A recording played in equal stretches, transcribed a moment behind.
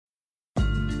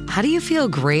How do you feel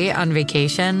great on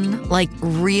vacation? Like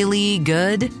really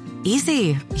good?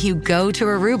 Easy. You go to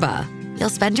Aruba. You'll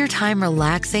spend your time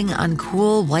relaxing on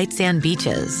cool white sand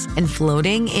beaches and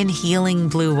floating in healing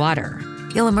blue water.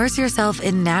 You'll immerse yourself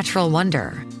in natural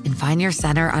wonder and find your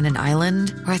center on an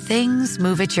island where things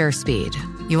move at your speed.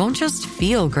 You won't just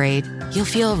feel great, you'll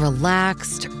feel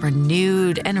relaxed,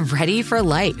 renewed, and ready for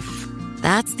life.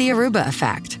 That's the Aruba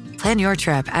effect. Plan your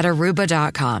trip at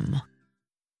Aruba.com.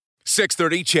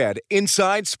 630 CHED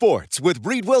Inside Sports with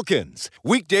Reed Wilkins.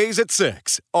 Weekdays at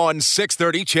 6 on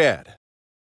 630 CHED.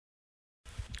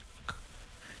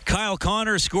 Kyle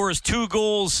Connor scores 2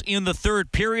 goals in the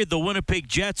third period. The Winnipeg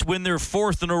Jets win their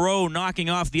 4th in a row, knocking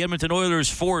off the Edmonton Oilers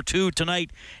 4-2 tonight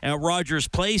at Rogers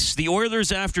Place. The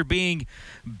Oilers, after being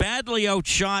badly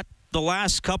outshot the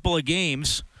last couple of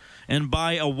games and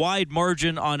by a wide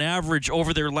margin on average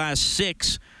over their last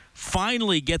 6,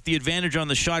 finally get the advantage on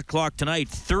the shot clock tonight,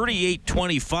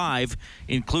 38-25,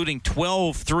 including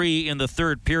 12-3 in the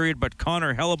third period. But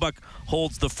Connor Hellebuyck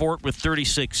holds the fort with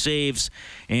 36 saves,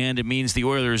 and it means the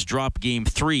Oilers drop Game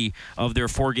 3 of their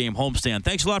 4-game homestand.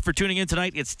 Thanks a lot for tuning in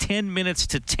tonight. It's 10 minutes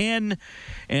to 10,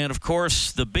 and of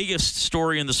course, the biggest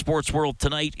story in the sports world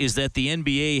tonight is that the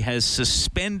NBA has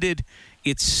suspended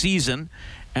its season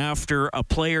after a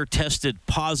player tested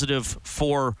positive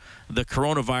for the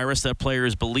coronavirus. That player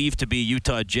is believed to be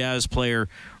Utah Jazz player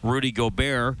Rudy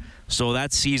Gobert. So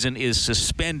that season is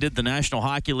suspended. The National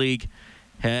Hockey League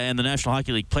and the National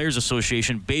Hockey League Players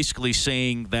Association basically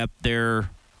saying that they're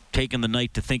taking the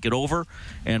night to think it over,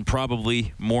 and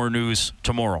probably more news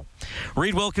tomorrow.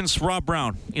 Reed Wilkins, Rob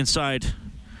Brown inside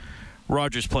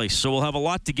Rogers Place. So we'll have a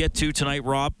lot to get to tonight,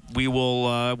 Rob.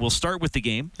 We'll start with the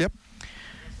game. Yep.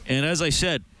 And as I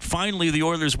said, finally the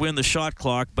Oilers win the shot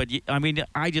clock. But, I mean,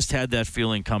 I just had that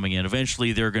feeling coming in.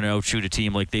 Eventually they're going to outshoot a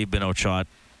team like they've been outshot.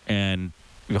 And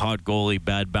hot goalie,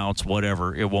 bad bounce,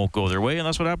 whatever. It won't go their way. And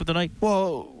that's what happened tonight.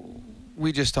 Well,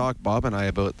 we just talked, Bob and I,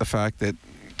 about the fact that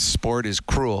sport is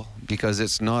cruel because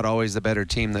it's not always the better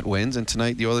team that wins. And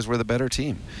tonight the Oilers were the better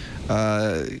team.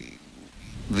 The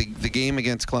game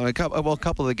against Columbus, a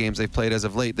couple of the games they've played as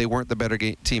of late, they weren't the better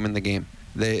team in the game.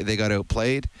 They got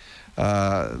outplayed.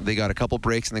 They got a couple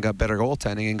breaks and they got better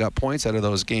goaltending and got points out of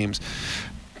those games.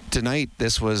 Tonight,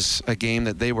 this was a game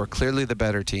that they were clearly the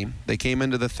better team. They came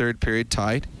into the third period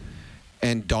tied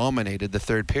and dominated the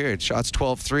third period. Shots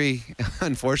 12-3,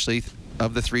 unfortunately,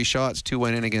 of the 3 shots, 2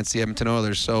 went in against the Edmonton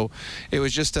Oilers. So it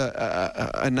was just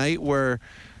a night where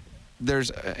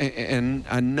there's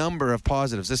a number of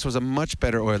positives. This was a much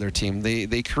better Oiler team.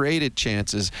 They created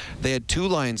chances. They had 2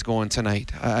 lines going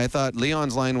tonight. I thought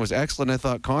Leon's line was excellent. I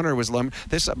thought Connor was...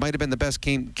 This might have been the best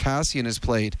game Cassian has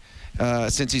played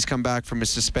since he's come back from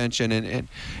his suspension.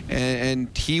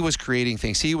 And he was creating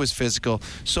things. He was physical.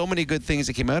 So many good things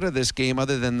that came out of this game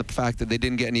other than the fact that they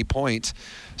didn't get any points.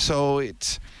 So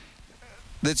it's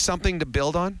something to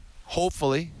build on,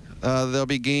 hopefully. There'll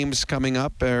be games coming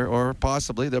up, or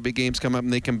possibly there'll be games coming up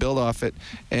and they can build off it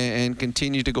and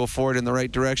continue to go forward in the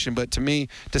right direction. But to me,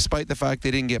 despite the fact they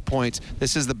didn't get points,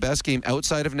 this is the best game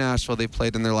outside of Nashville they've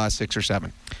played in their last 6 or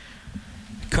 7.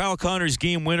 Kyle Connor's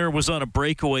game winner was on a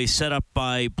breakaway set up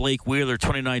by Blake Wheeler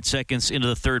 29 seconds into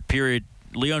the third period.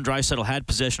 Leon Draisaitl had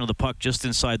possession of the puck just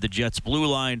inside the Jets' blue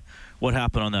line. What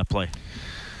happened on that play?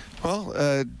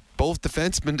 Well, both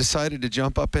defensemen decided to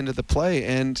jump up into the play,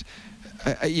 and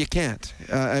you can't.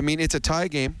 I mean, it's a tie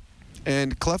game,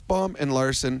 and Klefbom and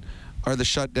Larson are the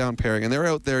shutdown pairing, and they're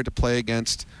out there to play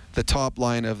against the top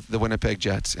line of the Winnipeg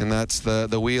Jets, and that's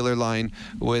the Wheeler line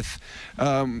with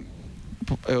Connor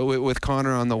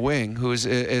on the wing, who's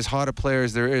as hot a player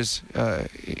as there is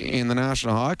in the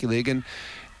National Hockey League. And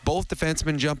both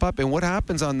defensemen jump up, and what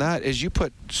happens on that is you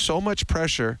put so much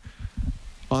pressure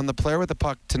on the player with the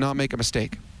puck to not make a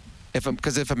mistake.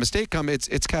 Because if a mistake comes,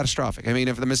 it's catastrophic. I mean,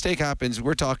 if the mistake happens,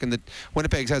 we're talking that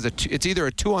Winnipeg has it's either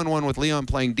a 2-on-1 with Leon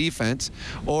playing defense,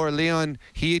 or Leon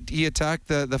he attacked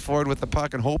the forward with the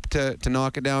puck and hoped to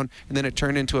knock it down, and then it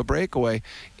turned into a breakaway.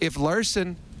 If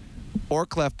Larson or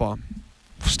Klefbom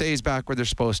stays back where they're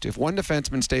supposed to, if one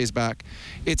defenseman stays back,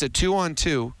 it's a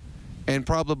 2-on-2 and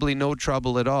probably no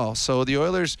trouble at all. So the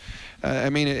Oilers,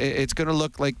 it's going to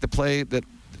look like the play that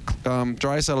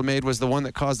Draisaitl made was the one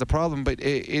that caused the problem, but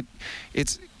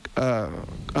it's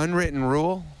unwritten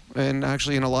rule, and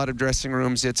actually in a lot of dressing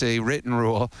rooms it's a written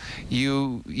rule.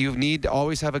 You need to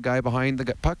always have a guy behind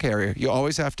the puck carrier. You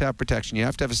always have to have protection. You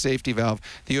have to have a safety valve.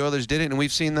 The Oilers did it, and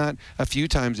we've seen that a few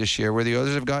times this year where the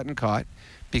Oilers have gotten caught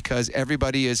because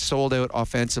everybody is sold out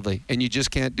offensively, and you just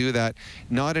can't do that.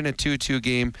 Not in a 2-2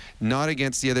 game, not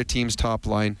against the other team's top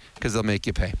line, because they'll make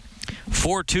you pay.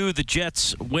 4-2, the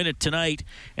Jets win it tonight.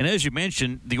 And as you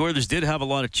mentioned, the Oilers did have a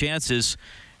lot of chances.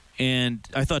 And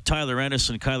I thought Tyler Ennis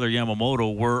and Kyler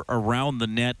Yamamoto were around the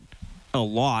net a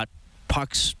lot.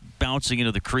 Pucks bouncing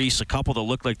into the crease. A couple that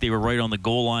looked like they were right on the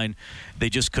goal line. They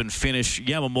just couldn't finish.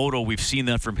 Yamamoto, we've seen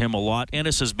that from him a lot.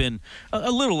 Ennis has been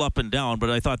a little up and down, but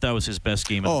I thought that was his best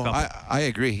game. I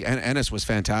agree. Ennis was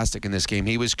fantastic in this game.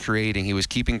 He was creating. He was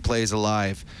keeping plays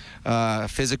alive.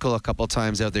 Physical a couple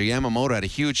times out there. Yamamoto had a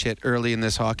huge hit early in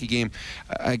this hockey game.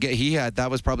 That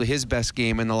was probably his best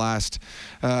game in the last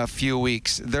few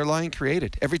weeks. Their line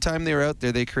created. Every time they were out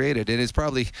there, they created. And it's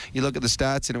probably, you look at the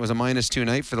stats, and it was a -2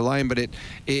 night for the line, but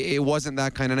it wasn't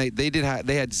that kind of night.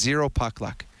 They had zero puck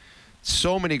luck.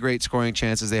 So many great scoring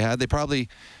chances they had. They probably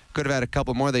could have had a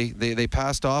couple more. They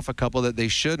passed off a couple that they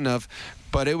shouldn't have.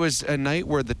 But it was a night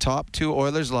where the top two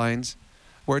Oilers lines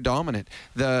were dominant.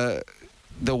 The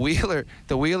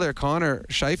Wheeler Connor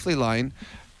Scheifele line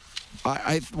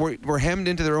were hemmed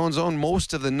into their own zone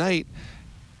most of the night,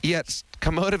 yet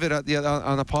come out of it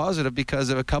on the positive because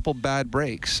of a couple bad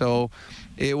breaks. So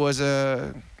it was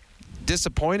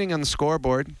disappointing on the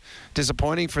scoreboard,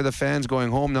 disappointing for the fans going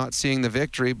home not seeing the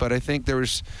victory, but I think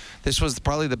this was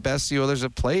probably the best the Oilers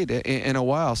have played in a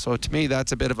while. So to me,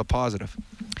 that's a bit of a positive.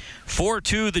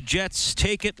 4-2, the Jets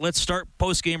take it. Let's start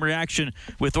post-game reaction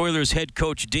with Oilers head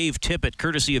coach Dave Tippett,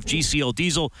 courtesy of GCL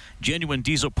Diesel. Genuine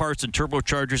diesel parts and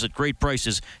turbochargers at great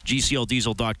prices.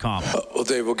 GCLDiesel.com. Well,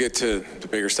 Dave, we'll get to the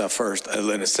bigger stuff first in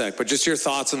a sec. But just your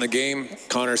thoughts on the game.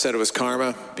 Connor said it was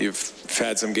karma. You've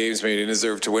had some games where you didn't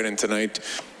deserve to win, and tonight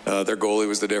their goalie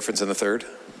was the difference in the third.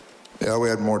 Yeah, we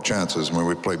had more chances. I mean,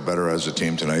 we played better as a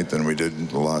team tonight than we did in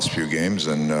the last few games,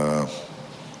 and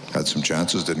had some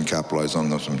chances, didn't capitalize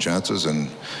on some chances, and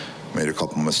made a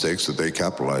couple of mistakes that they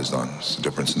capitalized on. It's the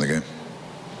difference in the game.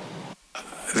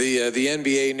 The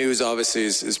NBA news obviously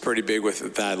is pretty big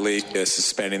with that league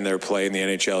suspending their play, and the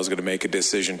NHL is going to make a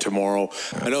decision tomorrow.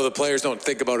 I know the players don't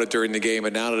think about it during the game,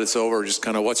 but now that it's over, just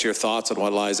kind of what's your thoughts on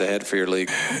what lies ahead for your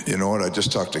league? You know what? I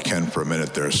just talked to Ken for a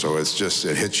minute there, so it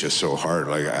hits you so hard.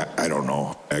 Like I don't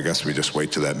know. I guess we just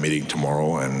wait to that meeting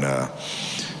tomorrow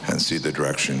and see the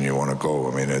direction you want to go.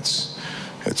 I mean, it's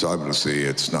obviously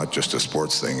it's not just a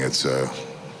sports thing; it's a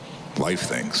life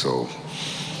thing. So,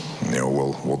 you know,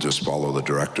 we'll just follow the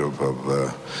directive of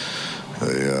the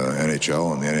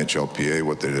NHL and the NHLPA,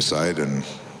 what they decide, and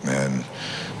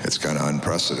it's kind of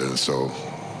unprecedented. So,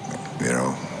 you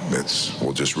know,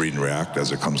 we'll just read and react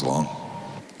as it comes along.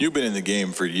 You've been in the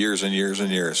game for years and years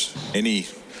and years.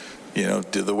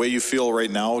 The way you feel right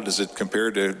now, does it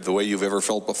compare to the way you've ever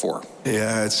felt before?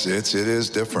 Yeah, it is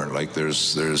different. Like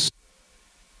there's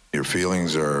your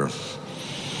feelings are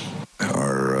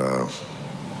a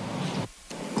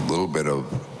little bit of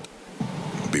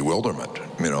bewilderment.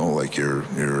 You know, like you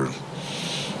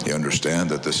understand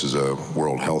that this is a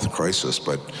world health crisis,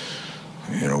 but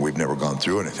you know, we've never gone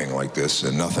through anything like this,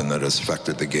 and nothing that has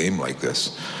affected the game like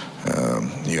this.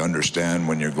 You understand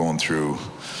when you're going through,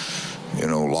 you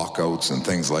know, lockouts and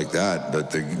things like that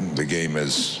the game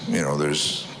is, you know,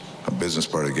 there's a business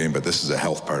part of the game, but this is a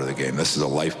health part of the game. This is a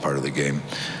life part of the game,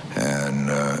 and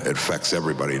it affects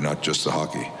everybody, not just the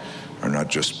hockey or not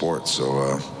just sports.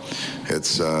 So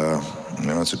it's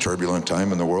a turbulent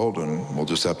time in the world, and we'll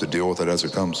just have to deal with it as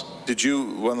it comes.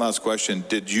 One last question,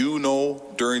 did you know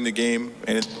during the game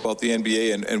anything about the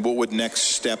NBA, and what would next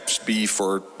steps be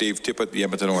for Dave Tippett, the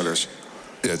Edmonton Oilers?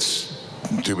 It's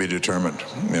to be determined.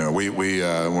 You know, we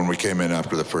when we came in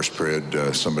after the first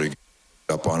period, somebody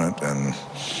got up on it, and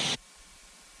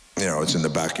you know, it's in the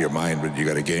back of your mind, but you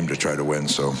got a game to try to win.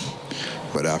 So,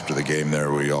 but after the game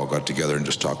there, we all got together and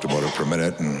just talked about it for a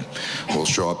minute, and we'll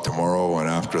show up tomorrow, and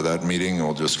after that meeting,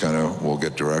 we'll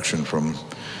get direction from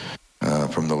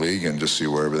the league and just see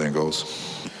where everything goes.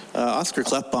 Oscar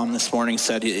Kleppbaum this morning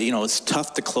said, you know, it's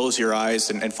tough to close your eyes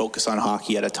and focus on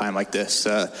hockey at a time like this.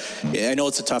 I know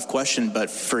it's a tough question, but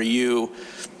for you,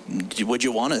 would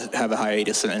you want to have a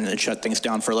hiatus and shut things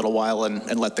down for a little while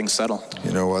and let things settle?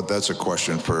 You know what? That's a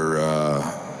question for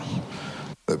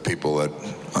the people that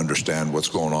understand what's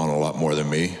going on a lot more than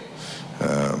me.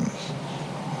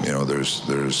 You know,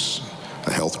 there's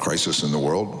a health crisis in the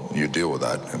world. You deal with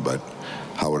that, but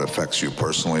how it affects you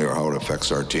personally or how it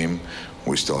affects our team,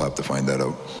 we still have to find that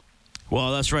out.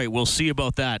 Well, that's right. We'll see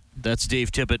about that. That's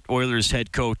Dave Tippett, Oilers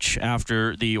head coach,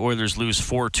 after the Oilers lose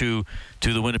 4-2 to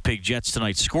the Winnipeg Jets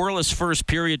tonight. Scoreless first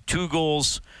period, 2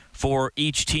 goals for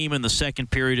each team in the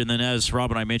second period. And then, as Rob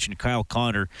and I mentioned, Kyle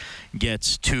Connor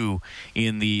gets 2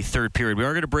 in the third period. We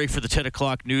are going to break for the 10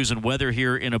 o'clock news and weather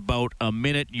here in about a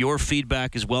minute. Your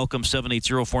feedback is welcome,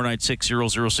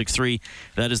 780-496-0063.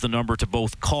 That is the number to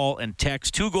both call and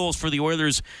text. 2 goals for the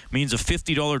Oilers means a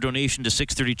 $50 donation to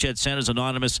 630 CHED. Santa's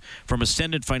Anonymous from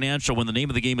Ascendant Financial. When the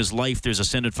name of the game is life, there's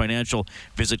Ascendant Financial.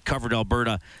 Visit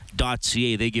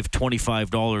coveredalberta.ca. They give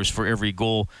 $25 for every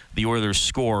goal the Oilers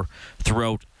score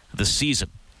throughout the season.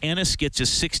 Ennis gets his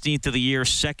 16th of the year,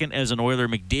 second as an Oiler.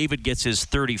 McDavid gets his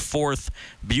 34th.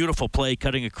 Beautiful play,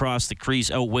 cutting across the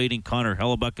crease, outweighting Connor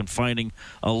Hellebuck and finding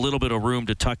a little bit of room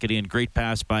to tuck it in. Great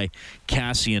pass by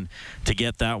Cassian to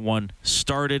get that one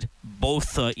started.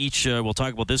 Both we'll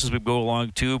talk about this as we go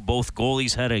along too. Both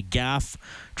goalies had a gaff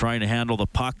trying to handle the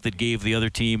puck that gave the other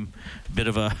team a bit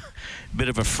of a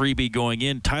freebie going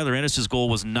in. Tyler Ennis's goal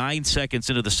was 9 seconds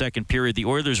into the second period. The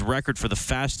Oilers' record for the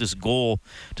fastest goal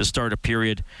to start a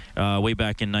period way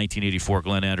back in 1984.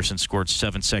 Glenn Anderson scored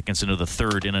 7 seconds into the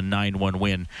third in a 9-1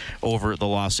 win over the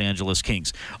Los Angeles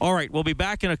Kings. All right, we'll be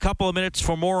back in a couple of minutes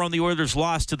for more on the Oilers'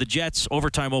 loss to the Jets.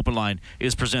 Overtime Open Line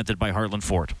is presented by Heartland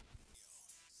Ford.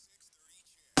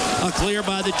 A clear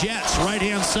by the Jets,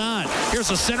 right-hand side. Here's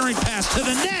a centering pass to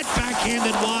the net.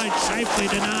 Backhanded wide, safely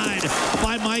denied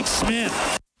by Mike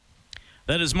Smith.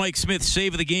 That is Mike Smith's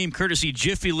save of the game, courtesy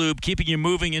Jiffy Lube, keeping you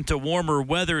moving into warmer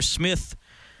weather. Smith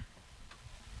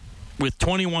with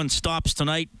 21 stops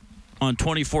tonight on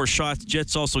 24 shots.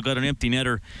 Jets also got an empty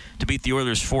netter to beat the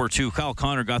Oilers 4-2. Kyle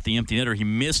Connor got the empty netter. He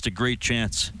missed a great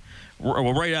chance.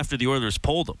 Well, right after the Oilers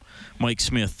pulled him, Mike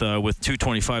Smith, with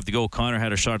 2:25 to go. Connor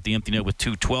had a shot at the empty net with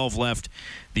 2:12 left.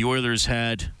 The Oilers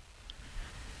had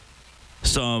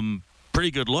some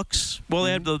pretty good looks.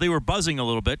 Well, they were buzzing a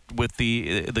little bit with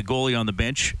the goalie on the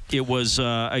bench. It was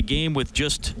a game with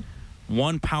just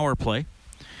one power play.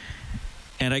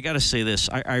 And I got to say this.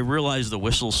 I realize the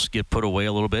whistles get put away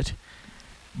a little bit,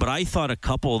 but I thought a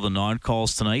couple of the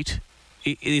non-calls tonight,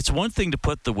 it's one thing to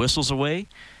put the whistles away.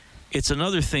 It's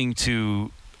another thing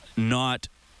to not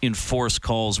enforce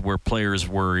calls where players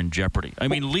were in jeopardy. I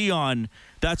mean, Leon,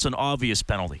 that's an obvious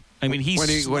penalty. I mean, he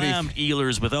slammed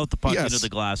Ehlers without the puck into the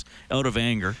glass out of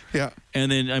anger. Yeah.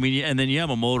 And then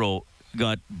Yamamoto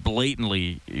got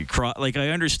blatantly like,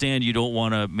 I understand you don't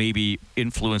want to maybe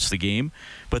influence the game,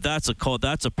 but that's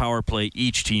a power play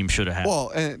each team should have had. Well,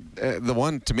 and the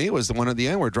one to me was the one at the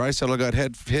end where Draisaitl got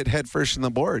hit head first in the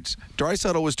boards.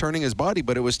 Draisaitl was turning his body,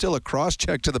 but it was still a cross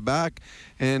check to the back,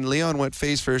 and Leon went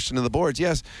face first into the boards.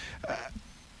 Yes,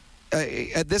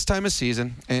 at this time of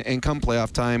season and come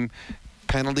playoff time,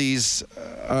 penalties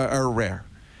are rare,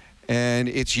 and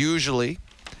it's usually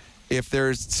if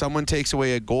there's someone takes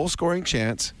away a goal-scoring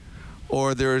chance,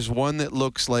 or there's one that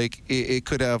looks like it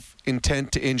could have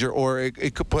intent to injure, or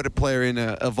it could put a player in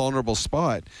a vulnerable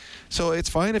spot. So it's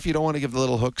fine if you don't want to give the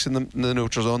little hooks in the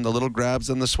neutral zone, the little grabs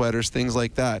on the sweaters, things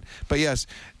like that. But yes,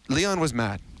 Leon was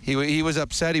mad. He was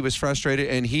upset. He was frustrated,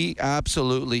 and he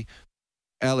absolutely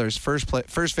Ehlers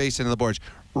first face into the boards,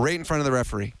 right in front of the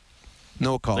referee.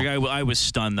 No call. Like I was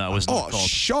stunned that was not called.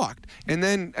 Shocked. And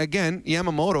then again,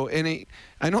 Yamamoto, and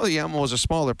I know that Yamamoto is a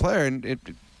smaller player, and it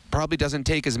probably doesn't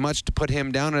take as much to put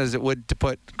him down as it would to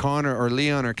put Connor or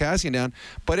Leon or Cassian down.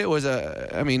 But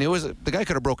the guy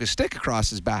could have broke his stick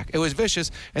across his back. It was vicious.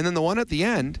 And then the one at the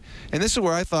end, and this is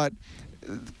where I thought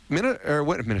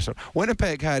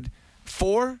Winnipeg had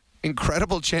 4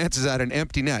 incredible chances at an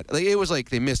empty net. Like, it was like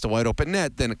they missed a wide open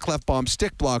net, then a Clefbaum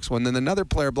stick blocks one, then another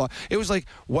player block. It was like,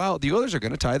 wow, the Oilers are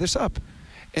going to tie this up.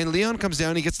 And Leon comes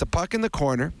down, he gets the puck in the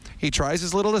corner, he tries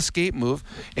his little escape move,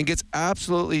 and gets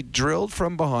absolutely drilled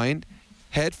from behind,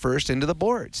 head first into the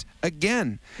boards.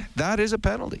 Again, that is a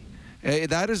penalty.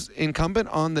 That is incumbent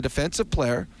on the defensive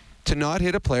player to not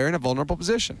hit a player in a vulnerable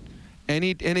position. And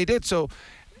he did. So,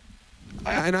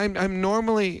 and I'm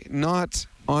normally not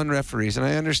on referees, and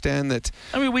I understand that.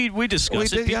 I mean, we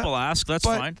discuss it. People ask. That's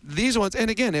fine. These ones, and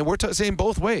again, and we're saying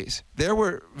both ways. There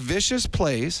were vicious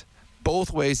plays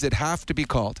both ways that have to be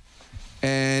called,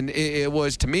 and it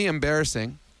was, to me,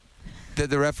 embarrassing that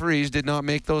the referees did not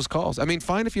make those calls. I mean,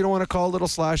 fine if you don't want to call a little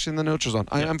slash in the neutral zone.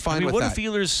 I'm fine with that. What if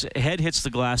Ehlers' head hits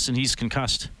the glass and he's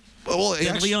concussed? Well,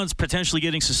 then Leon's potentially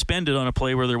getting suspended on a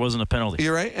play where there wasn't a penalty.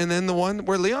 You're right. And then the one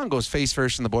where Leon goes face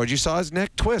first in the board, you saw his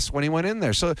neck twist when he went in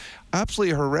there. So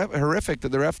absolutely horrific that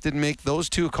the ref didn't make those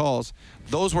 2 calls.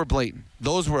 Those were blatant.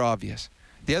 Those were obvious.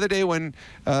 The other day when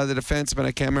the defenseman,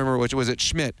 I can't remember which, was it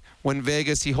Schmidt, when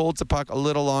Vegas, he holds the puck a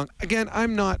little long. Again,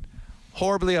 I'm not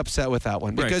horribly upset with that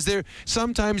one, because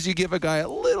sometimes you give a guy a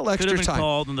little extra time. Could have been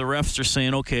called, and the refs are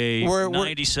saying, okay,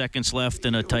 90 seconds left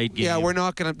in a tight game.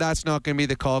 Yeah, that's not going to be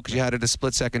the call because you had it a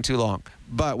split second too long.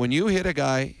 But when you hit a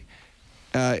guy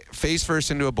face first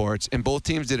into a boards, and both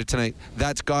teams did it tonight,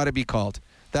 that's got to be called.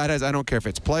 That has, I don't care if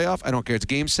it's playoff, I don't care. It's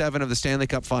Game 7 of the Stanley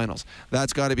Cup Finals.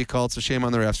 That's got to be called, so shame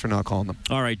on the refs for not calling them.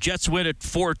 All right, Jets win at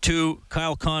 4-2.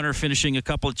 Kyle Connor finishing a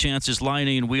couple of chances. Laine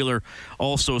and Wheeler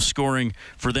also scoring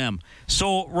for them.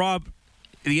 So, Rob,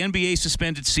 the NBA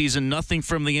suspended season, nothing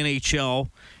from the NHL,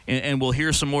 and we'll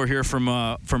hear some more here from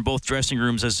both dressing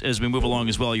rooms as we move along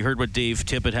as well. You heard what Dave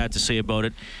Tippett had to say about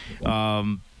it.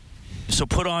 So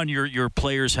put on your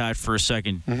player's hat for a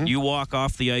second. Mm-hmm. You walk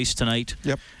off the ice tonight.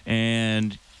 Yep.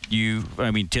 And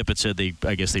Tippett said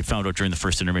I guess they found out during the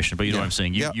first intermission, but you know what I'm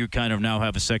saying. You kind of now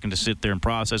have a second to sit there and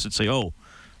process and say, oh,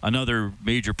 another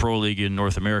major pro league in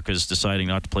North America is deciding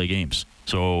not to play games.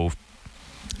 So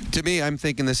to me, I'm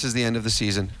thinking this is the end of the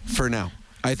season for now.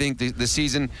 I think the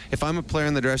season, if I'm a player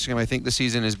in the dressing room, I think the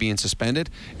season is being suspended,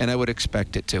 and I would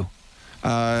expect it to.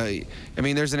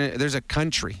 There's a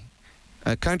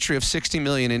country of 60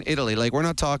 million in Italy. Like, we're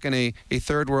not talking a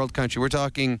third world country. We're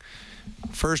talking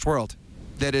first world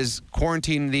that is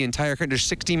quarantining the entire country. There's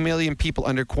 60 million people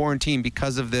under quarantine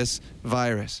because of this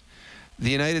virus. The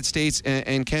United States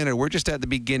and Canada, we're just at the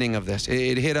beginning of this.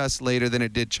 It hit us later than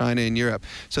it did China and Europe.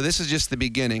 So this is just the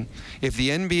beginning. If the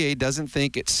NBA doesn't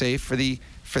think it's safe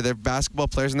for their basketball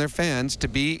players and their fans to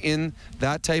be in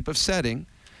that type of setting,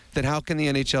 then how can the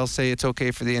NHL say it's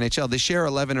okay for the NHL? They share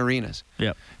 11 arenas.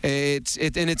 Yep.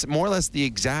 It's more or less the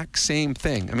exact same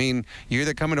thing. I mean, you're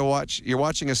either coming to watch, you're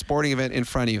watching a sporting event in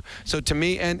front of you. So to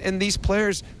me, and these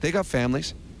players, they got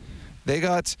families. They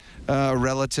got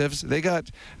relatives. They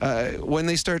got when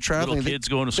they start traveling. Little kids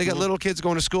going to school. They got little kids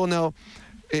going to school. Now,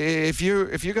 if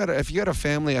you got a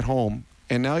family at home,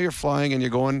 and now you're flying and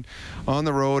you're going on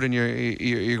the road and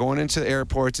you're going into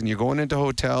airports and you're going into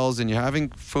hotels and you're having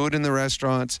food in the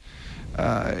restaurants.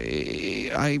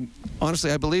 I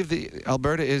believe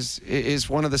Alberta is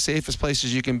one of the safest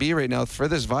places you can be right now for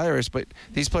this virus. But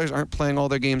these players aren't playing all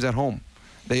their games at home.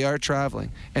 They are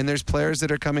traveling, and there's players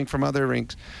that are coming from other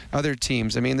rinks, other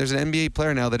teams. I mean, there's an NBA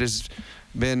player now that has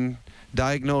been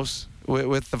diagnosed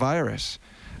with the virus.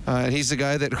 And he's the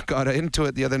guy that got into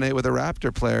it the other night with a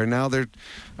Raptor player. Now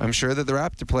I'm sure that the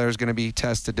Raptor player is going to be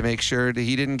tested to make sure that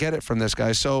he didn't get it from this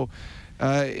guy. So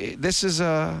this is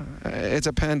it's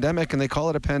a pandemic, and they call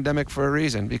it a pandemic for a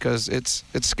reason, because it's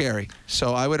scary.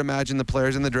 So I would imagine the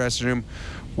players in the dressing room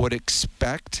would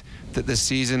expect that the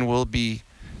season will be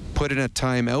put in a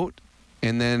timeout,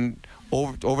 and then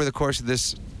over the course of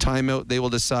this timeout, they will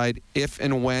decide if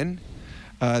and when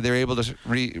they're able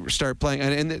to start playing.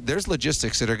 And there's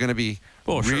logistics that are going to be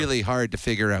really hard to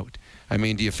figure out. I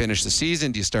mean, do you finish the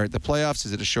season? Do you start the playoffs?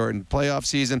 Is it a shortened playoff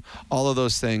season? All of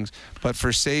those things. But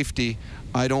for safety,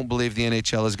 I don't believe the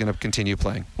NHL is going to continue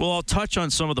playing. Well, I'll touch on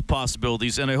some of the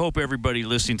possibilities, and I hope everybody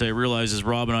listening today realizes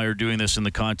Rob and I are doing this in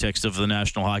the context of the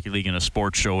National Hockey League and a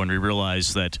sports show, and we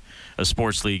realize that a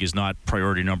sports league is not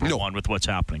priority number one with what's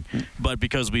happening. But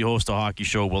because we host a hockey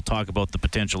show, we'll talk about the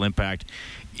potential impact.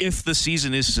 If the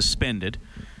season is suspended,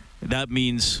 that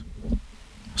means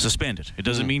suspended. It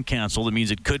doesn't mean canceled. It means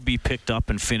it could be picked up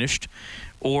and finished,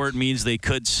 or it means they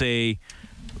could say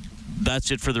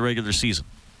that's it for the regular season.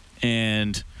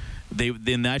 And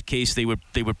in that case, they would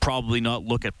probably not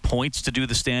look at points to do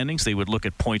the standings. They would look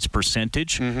at points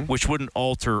percentage, which wouldn't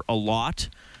alter a lot.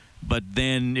 But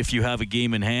then if you have a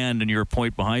game in hand and you're a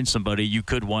point behind somebody, you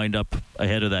could wind up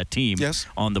ahead of that team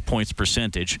on the points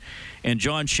percentage. And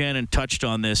John Shannon touched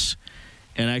on this.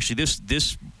 And actually,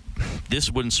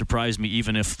 this wouldn't surprise me,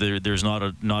 even if there's not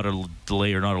a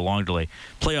delay or not a long delay.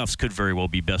 Playoffs could very well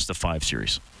be best of 5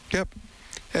 series. Yep.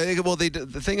 Well, the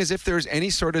thing is, if there's any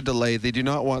sort of delay, the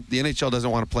NHL doesn't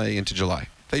want to play into July.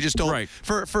 They just don't. Right.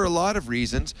 For a lot of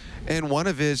reasons, and one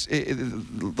of is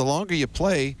the longer you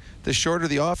play, the shorter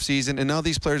the off season. And now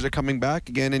these players are coming back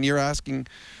again, and you're asking,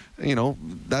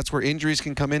 that's where injuries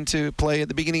can come into play at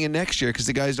the beginning of next year, because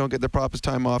the guys don't get the proper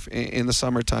time off in the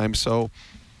summertime. So,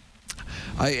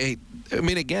 I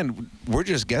mean, again, we're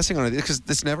just guessing on it because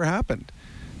this never happened.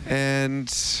 And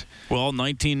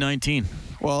 1919.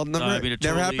 Well, never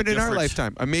happened in our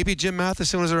lifetime. Maybe Jim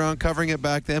Matheson was around covering it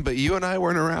back then, but you and I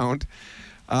weren't around.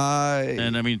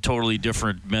 And I mean, totally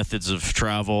different methods of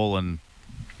travel and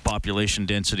population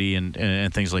density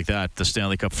and things like that. The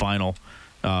Stanley Cup final,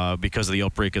 because of the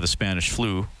outbreak of the Spanish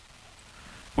flu,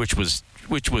 which was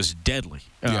deadly.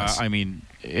 Yes. I mean,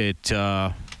 it.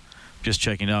 Just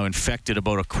checking now, infected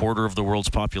about a quarter of the world's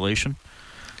population.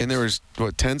 And there was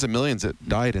tens of millions that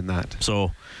died in that.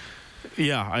 So,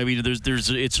 yeah, I mean,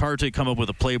 there's it's hard to come up with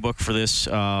a playbook for this.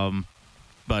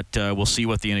 But we'll see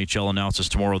what the NHL announces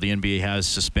tomorrow. The NBA has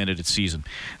suspended its season.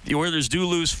 The Oilers do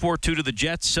lose 4-2 to the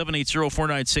Jets.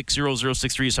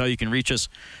 780-496-0063 is how you can reach us.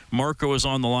 Marco is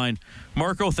on the line.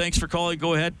 Marco, thanks for calling.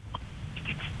 Go ahead.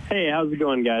 Hey, how's it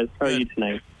going, guys? How Good. are you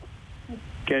tonight?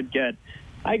 Good.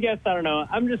 I guess, I don't know,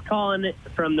 I'm just calling it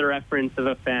from the reference of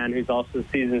a fan who's also a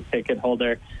season ticket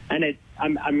holder. And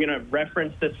I'm going to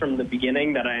reference this from the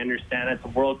beginning, that I understand it's a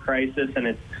world crisis and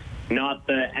it's not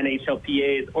the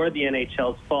NHLPA's or the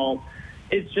NHL's fault.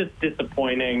 It's just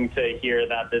disappointing to hear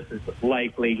that this is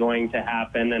likely going to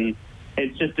happen. And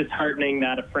it's just disheartening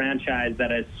that a franchise that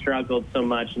has struggled so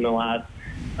much in the last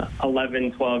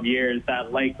 11, 12 years,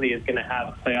 that likely is going to have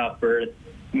a playoff berth,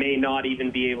 may not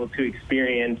even be able to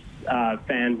experience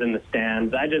fans in the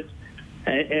stands.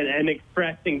 And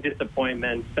expressing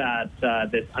disappointment that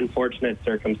this unfortunate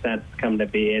circumstance has come to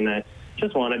be. And I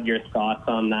just wanted your thoughts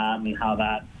on that and how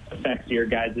that affects your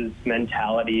guys'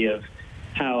 mentality of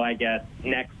how, I guess,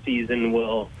 next season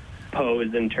will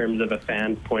pose in terms of a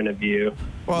fan's point of view.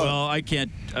 Well, I can't.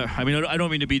 I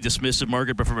don't mean to be dismissive,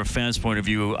 Margaret, but from a fan's point of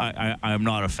view, I'm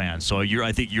not a fan. So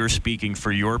I think you're speaking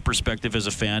for your perspective as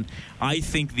a fan. I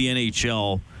think the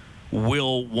NHL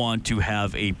will want to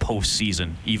have a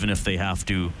postseason, even if they have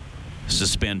to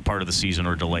suspend part of the season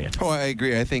or delay it. Oh, I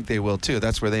agree. I think they will too.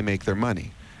 That's where they make their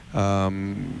money.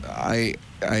 I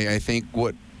think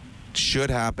what should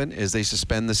happen is they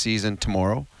suspend the season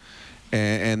tomorrow,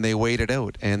 and they wait it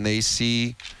out, and they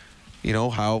see,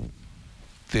 how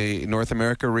the North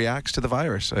America reacts to the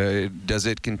virus. Does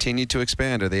it continue to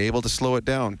expand? Are they able to slow it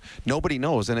down? Nobody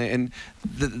knows. And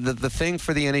the thing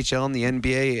for the NHL and the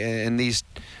NBA and these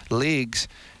leagues,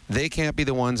 they can't be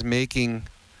the ones making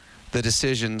the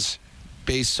decisions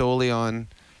based solely on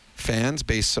fans,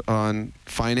 based on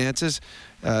finances.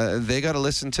 They got to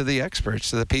listen to the experts,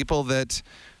 to the people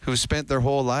who spent their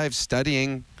whole lives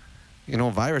studying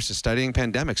viruses, studying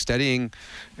pandemics, studying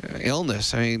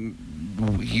illness. I mean,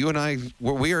 you and I,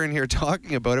 we are in here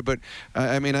talking about it, but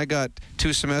I got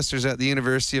 2 semesters at the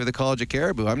University of the College of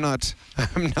Caribou. I'm not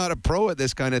a pro at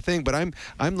this kind of thing, but I'm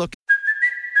looking.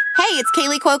 Hey, it's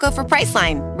Kaylee Cuoco for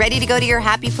Priceline. Ready to go to your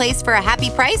happy place for a happy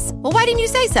price? Well, why didn't you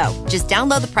say so? Just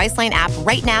download the Priceline app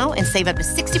right now and save up to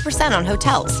 60% on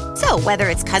hotels. So whether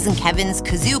it's Cousin Kevin's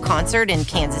Kazoo Concert in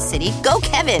Kansas City, go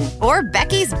Kevin, or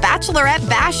Becky's Bachelorette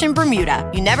Bash in Bermuda,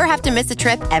 you never have to miss a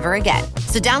trip ever again.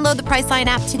 So download the Priceline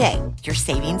app today. Your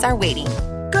savings are waiting.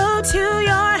 Go to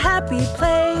your happy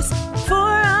place for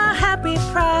a happy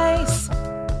price.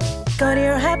 Go to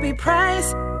your happy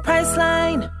price,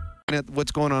 Priceline. At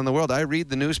what's going on in the world. I read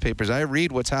the newspapers. I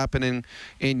read what's happening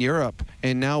in Europe,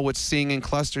 and now what's seeing in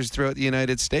clusters throughout the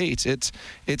United States. It's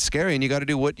scary, and you got to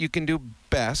do what you can do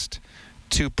best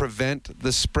to prevent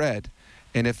the spread.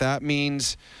 And if that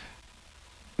means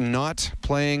not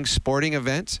playing sporting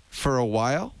events for a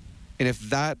while, and if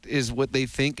that is what they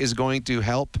think is going to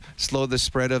help slow the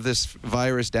spread of this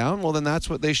virus down, well, then that's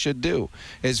what they should do.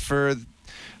 As for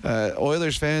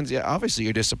Oilers fans, yeah, obviously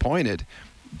you're disappointed.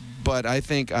 But I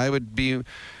think I would be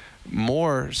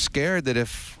more scared that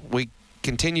if we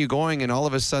continue going and all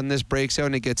of a sudden this breaks out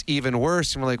and it gets even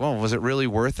worse, and we're like, well, was it really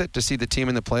worth it to see the team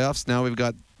in the playoffs? Now we've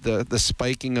got the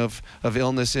spiking of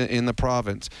illness in the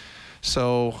province.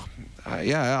 So,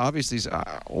 obviously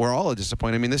we're all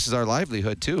disappointed. I mean, this is our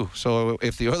livelihood too. So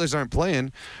if the Oilers aren't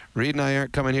playing, Reed and I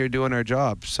aren't coming here doing our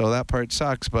job. So that part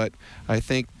sucks. But I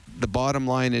think the bottom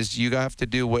line is you have to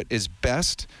do what is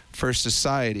best for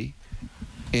society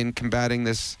in combating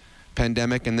this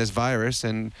pandemic and this virus,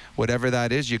 and whatever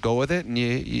that is, you go with it and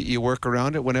you work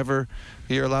around it whenever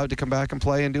you're allowed to come back and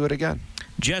play and do it again.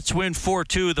 Jets win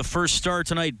 4-2. The first star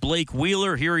tonight, Blake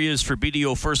Wheeler. Here he is for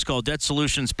BDO First Call Debt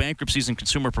Solutions, Bankruptcies and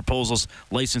Consumer Proposals,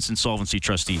 Licensed Insolvency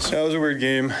Trustees. Yeah, it was a weird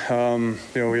game.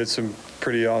 We had some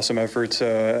pretty awesome efforts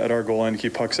at our goal line to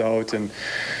keep pucks out, and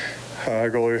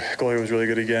goalie was really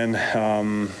good again.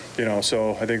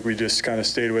 So I think we just kind of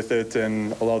stayed with it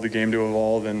and allowed the game to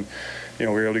evolve, and we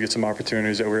were able to get some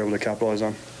opportunities that we were able to capitalize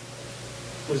on.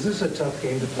 Was this a tough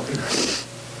game to play?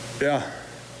 Yeah,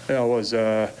 it was.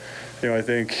 I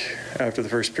think after the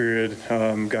first period,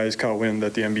 guys caught wind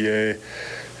that the NBA,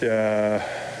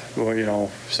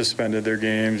 suspended their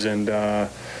games, and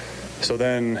so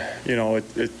then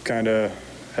it kind of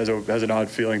has an odd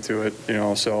feeling to it.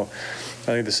 So I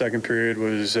think the second period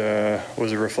was a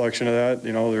reflection of that.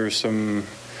 There was some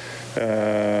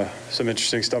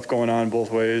interesting stuff going on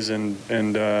both ways, and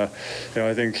I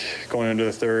think going into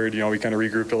the third, we kind of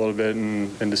regrouped a little bit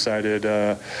and decided,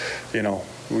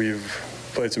 we've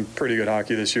played some pretty good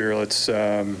hockey this year. Let's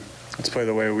play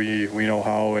the way we know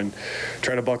how and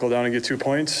try to buckle down and get 2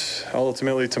 points.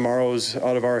 Ultimately, tomorrow's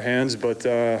out of our hands, but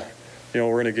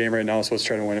we're in a game right now, so let's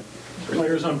try to win it.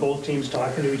 Players on both teams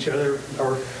talking to each other,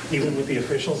 or even with the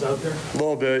officials out there? A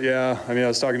little bit, yeah. I mean, I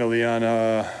was talking to Leon,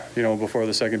 before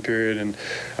the second period, and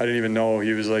I didn't even know.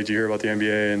 He was like, "Did you hear about the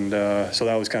NBA?" And so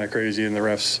that was kind of crazy, and the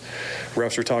refs were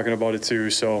talking about it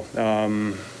too. So,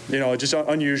 just an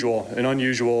unusual,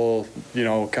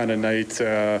 kind of night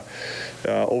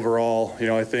overall.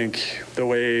 I think the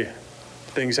way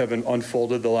things have been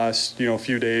unfolded the last,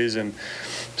 few days, and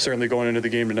certainly going into the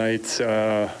game tonight,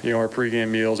 our pregame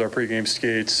meals, our pregame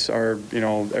skates, our,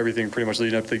 everything pretty much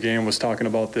leading up to the game was talking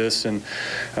about this. And,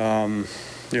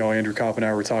 Andrew Kopp and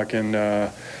I were talking,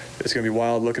 it's going to be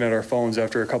wild looking at our phones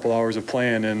after a couple hours of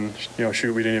playing and, we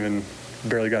didn't even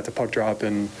barely got the puck drop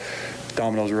and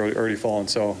dominoes were already falling.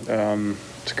 So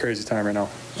it's a crazy time right now.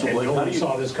 So no one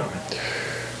saw this coming?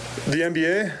 The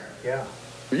NBA? Yeah.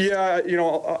 Yeah,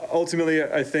 ultimately,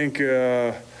 I think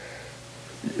that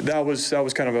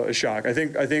was kind of a shock. I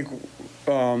think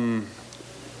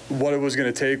what it was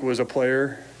going to take was a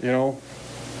player,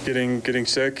 getting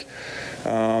sick,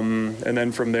 and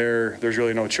then from there, there's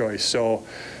really no choice. So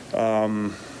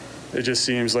it just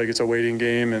seems like it's a waiting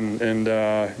game, and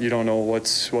you don't know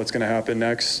what's going to happen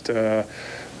next.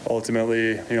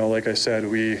 Ultimately, like I said,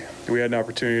 we had an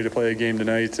opportunity to play a game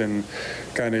tonight and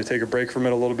kind of take a break from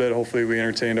it a little bit. Hopefully we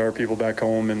entertained our people back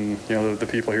home and, the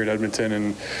people here in Edmonton,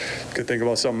 and could think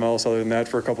about something else other than that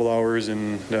for a couple hours.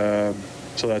 And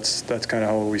so that's kind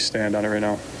of how we stand on it right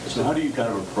now. So how do you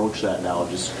kind of approach that now,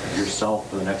 just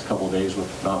yourself for the next couple of days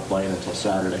with not playing until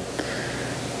Saturday?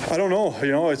 I don't know.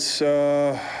 It's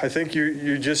I think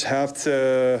you just have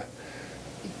to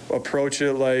approach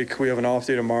it like we have an off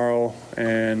day tomorrow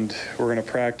and we're going to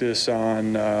practice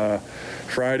on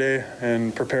Friday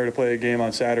and prepare to play a game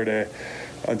on Saturday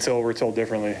until we're told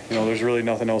differently. There's really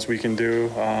nothing else we can do.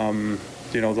 The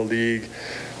league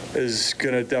is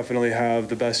going to definitely have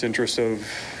the best interest of,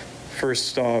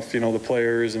 first off, the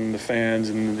players and the fans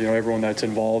and, everyone that's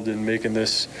involved in making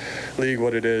this league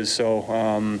what it is. So,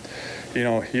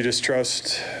 you just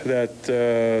trust that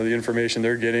the information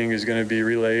they're getting is going to be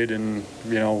relayed and,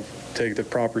 take the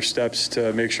proper steps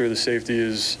to make sure the safety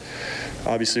is,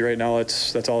 obviously right now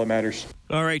that's all that matters.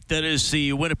 All right, that is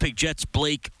the Winnipeg Jets'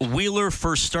 Blake Wheeler,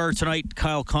 first star tonight.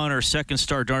 Kyle Connor, second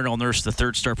star. Darnell Nurse, the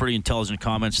third star. Pretty intelligent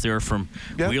comments there from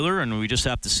Wheeler, and we just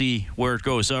have to see where it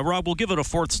goes. Rob, we'll give it a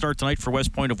fourth start tonight for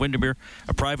West Point of Windermere,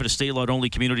 a private estate lot-only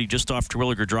community just off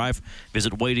Terwilliger Drive.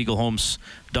 Visit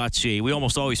whiteeaglehomes.ca. We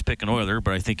almost always pick an Oiler,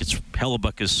 but I think it's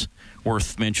Hellebuck is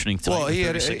worth mentioning tonight. Well, he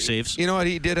had 36 saves. You know what?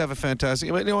 He did have a fantastic.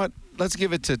 But you know what? Let's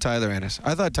give it to Tyler Ennis.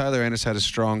 I thought Tyler Ennis had a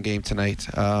strong game tonight.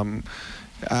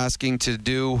 Asking to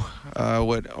do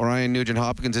what Ryan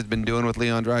Nugent-Hopkins had been doing with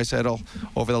Leon Draisaitl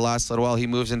over the last little while. He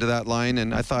moves into that line,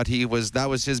 and I thought that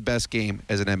was his best game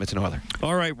as an Edmonton Oiler.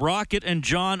 All right, Rocket and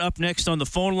John up next on the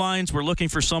phone lines. We're looking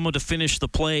for someone to finish the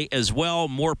play as well.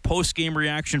 More post-game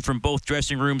reaction from both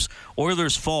dressing rooms.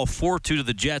 Oilers fall 4-2 to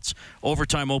the Jets.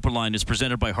 Overtime Open Line is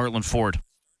presented by Heartland Ford.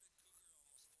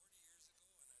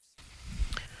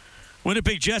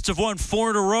 Winnipeg Jets have won 4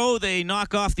 in a row. They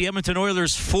knock off the Edmonton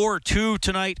Oilers 4-2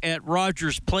 tonight at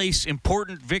Rogers Place.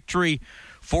 Important victory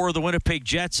for the Winnipeg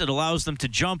Jets. It allows them to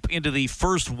jump into the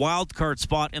first wild card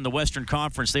spot in the Western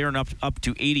Conference. They are up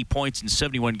to 80 points in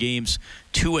 71 games,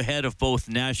 2 ahead of both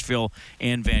Nashville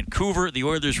and Vancouver. The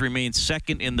Oilers remain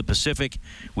second in the Pacific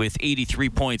with 83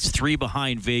 points, 3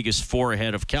 behind Vegas, 4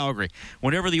 ahead of Calgary.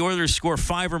 Whenever the Oilers score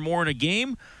 5 or more in a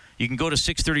game, you can go to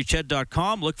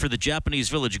 630ched.com, look for the Japanese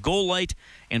Village Goal Light,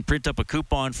 and print up a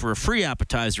coupon for a free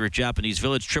appetizer at Japanese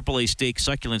Village. AAA steak,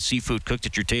 succulent seafood cooked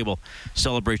at your table.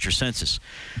 Celebrate your senses.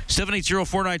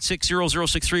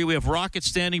 780-496-0063. We have Rocket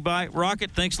standing by. Rocket,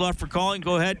 thanks a lot for calling.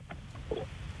 Go ahead.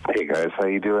 Hey, guys. How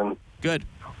you doing? Good.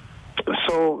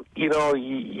 So,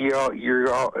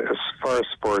 you're all, as far as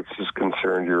sports is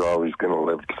concerned, you're always going to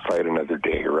live to fight another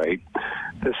day, right?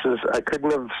 I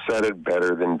couldn't have said it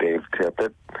better than Dave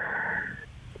Tippett.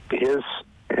 His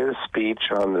speech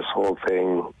on this whole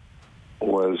thing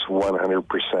was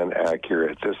 100%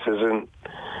 accurate. This isn't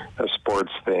a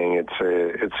sports thing.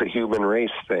 It's a human race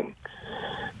thing.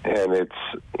 And it's,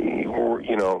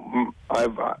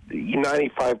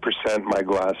 95% my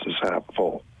glass is half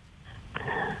full.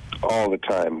 All the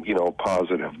time,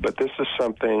 positive. But this is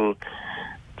something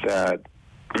that,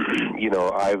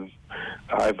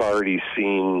 I've already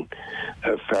seen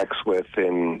effects with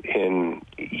in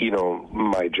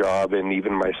my job and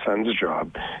even my son's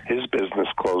job. His business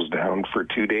closed down for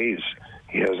 2 days.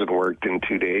 He hasn't worked in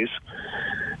 2 days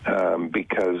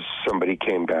because somebody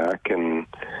came back and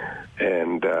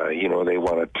they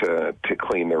wanted to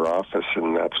clean their office,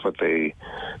 and that's what they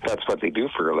do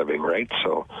for a living, right?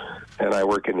 So and I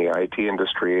work in the IT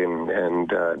industry, and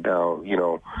now, you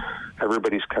know,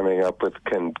 everybody's coming up with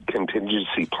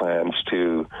contingency plans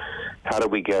to how do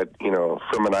we get, you know,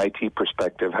 from an IT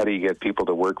perspective, how do you get people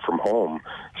to work from home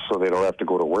so they don't have to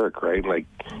go to work, right? Like,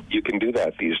 you can do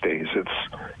that these days.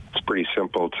 It's pretty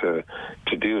simple to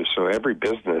do. So every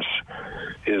business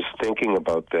is thinking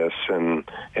about this and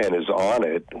is on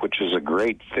it, which is a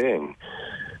great thing.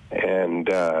 And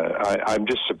I'm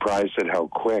just surprised at how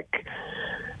quick,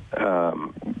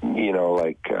 you know,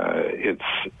 like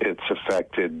it's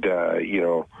affected, you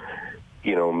know,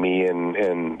 me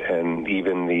and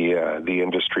even the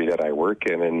industry that I work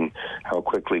in, and how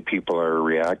quickly people are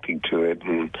reacting to it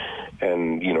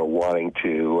and you know, wanting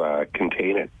to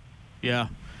contain it. Yeah.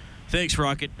 Thanks,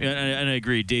 Rocket. And I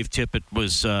agree. Dave Tippett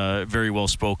was very well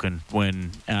spoken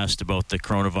when asked about the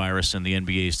coronavirus and the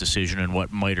NBA's decision and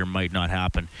what might or might not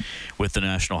happen with the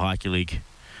National Hockey League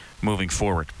moving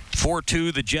forward.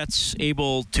 4-2, the Jets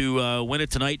able to win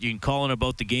it tonight. You can call in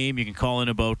about the game. You can call in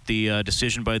about the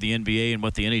decision by the NBA and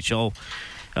what the NHL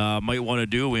might want to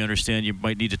do. We understand you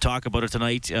might need to talk about it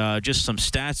tonight. Just some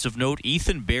stats of note.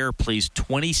 Ethan Bear plays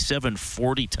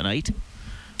 27-40 tonight.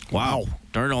 Wow.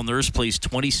 Darnell Nurse plays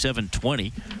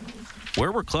 27-20.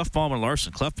 Where were Klefbom and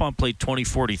Larson? Klefbom played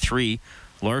 20-43.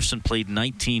 Larson played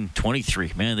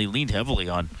 19-23. Man, they leaned heavily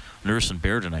on Nurse and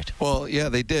Bear tonight. Well, yeah,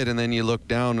 they did. And then you look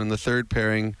down, and the third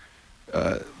pairing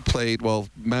played, well,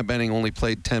 Matt Benning only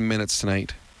played 10 minutes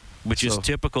tonight. Which is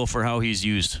typical for how he's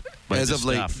used by as the of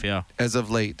staff. late. Yeah. As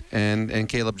of late. And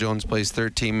Caleb Jones plays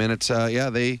 13 minutes. Yeah,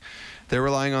 they're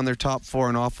relying on their top four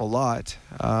an awful lot.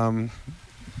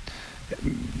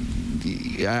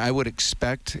 I would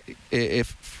expect, if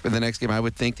for the next game, I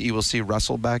would think that you will see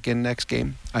Russell back in next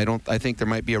game. I think there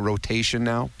might be a rotation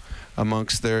now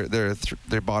amongst their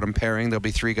bottom pairing. There'll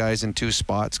be three guys in two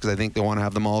spots because I think they want to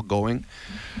have them all going.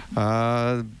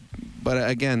 But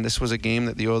again, this was a game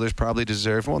that the Oilers probably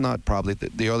deserved. Well, not probably.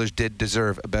 The Oilers did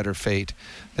deserve a better fate.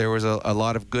 There was a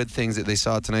lot of good things that they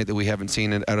saw tonight that we haven't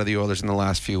seen out of the Oilers in the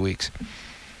last few weeks.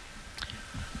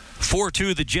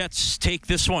 4-2, the Jets take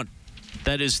this one.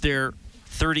 That is their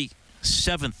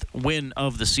 37th win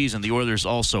of the season. The Oilers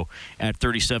also at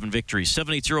 37 victories.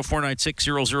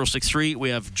 780-496-0063. We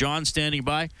have John standing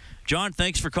by. John,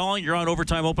 thanks for calling. You're on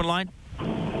Overtime Open Line.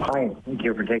 Hi. Thank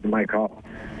you for taking my call.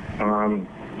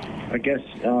 I guess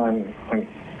I'm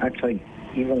actually,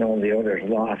 even though the Oilers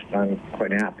lost, I'm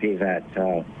quite happy that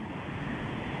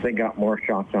they got more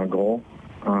shots on goal.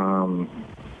 You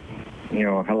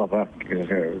know, Hellebuyck is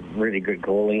a really good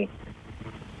goalie.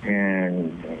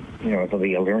 And, you know, it'll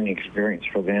be a learning experience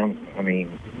for them. I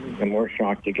mean, the more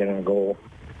shots you get on goal,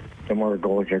 the more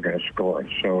goals you're going to score.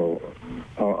 So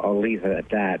I'll leave it at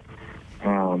that.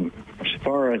 As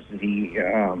far as the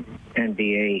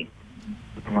NBA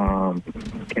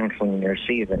canceling their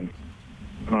season,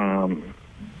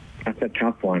 that's a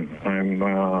tough one.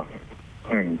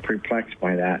 I'm perplexed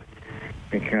by that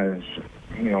because,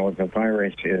 you know, the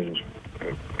virus is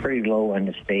pretty low in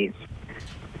the States.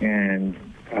 And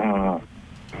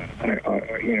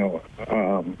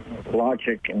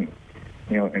logic and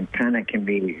and panic can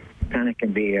be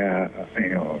a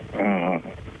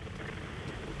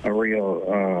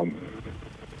real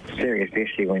serious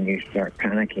issue when you start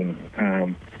panicking.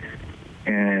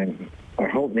 And I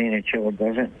hope the NHL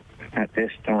doesn't at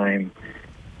this time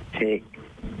take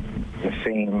the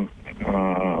same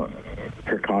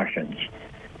precautions.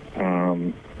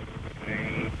 And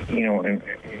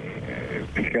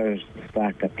because the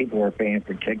fact that people are paying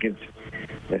for tickets,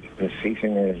 the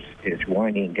season is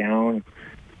winding down,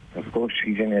 the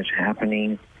postseason is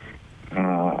happening.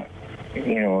 Not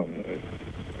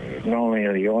only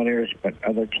are the Oilers, but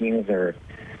other teams are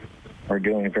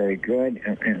doing very good.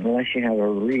 And unless you have a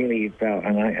really bad,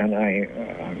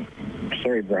 I'm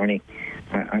sorry, Brownie,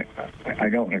 I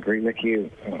don't agree with you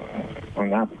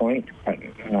on that point, but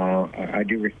I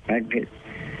do respect it.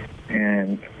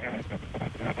 And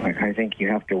I think you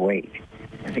have to wait.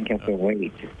 I think you have to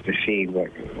wait to see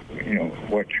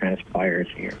what transpires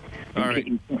here. All right.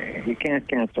 You can't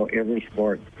cancel every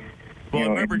sport.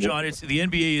 Well, remember, John, the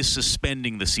NBA is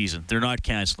suspending the season. They're not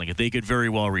canceling it. They could very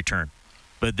well return,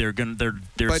 but they're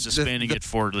suspending it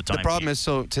for the time. The problem is,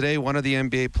 so today one of the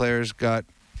NBA players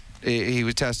he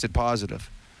was tested positive.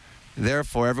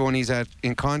 Therefore, everyone he's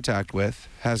in contact with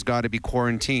has got to be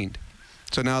quarantined.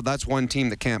 So now that's one team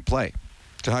that can't play.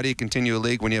 So how do you continue a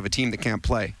league when you have a team that can't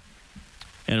play?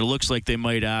 And it looks like they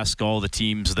might ask all the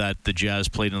teams that the Jazz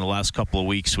played in the last couple of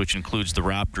weeks, which includes the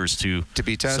Raptors, to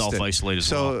be tested, self-isolate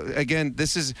as well. So again,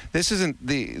 this isn't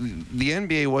the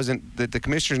NBA wasn't the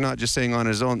commissioner's not just saying on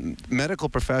his own. Medical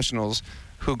professionals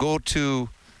who go to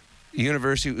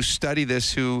university who study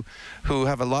this, who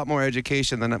have a lot more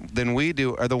education than we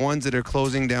do, are the ones that are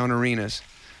closing down arenas,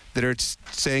 that are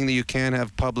saying that you can't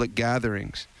have public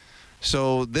gatherings.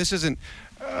 So this isn't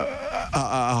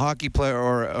a hockey player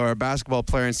or a basketball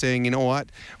player and saying, you know what,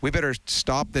 we better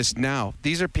stop this now.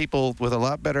 These are people with a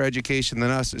lot better education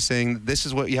than us saying this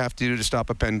is what you have to do to stop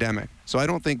a pandemic. So I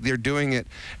don't think they're doing it.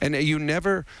 And you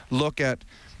never look at,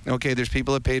 okay, there's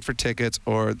people that paid for tickets,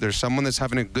 or there's someone that's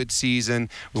having a good season,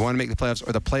 we want to make the playoffs,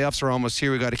 or the playoffs are almost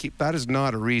here, we got to keep. That is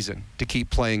not a reason to keep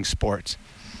playing sports.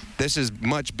 This is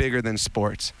much bigger than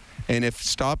sports. And if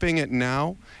stopping it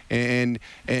now and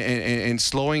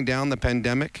slowing down the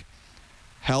pandemic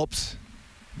helps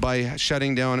by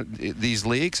shutting down these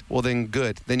leagues, well then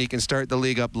good. Then you can start the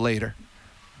league up later.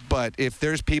 But if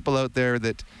there's people out there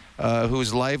that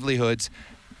whose livelihoods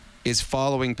is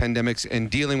following pandemics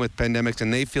and dealing with pandemics,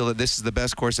 and they feel that this is the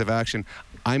best course of action,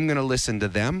 I'm going to listen to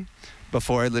them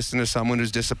before I listen to someone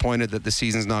who's disappointed that the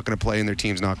season's not going to play and their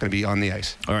team's not going to be on the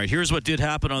ice. All right, here's what did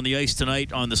happen on the ice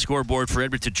tonight on the scoreboard for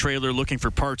Edmonton Trailer. Looking for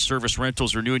parts, service,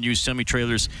 rentals, or new and used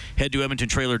semi-trailers, head to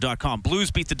EdmontonTrailer.com. Blues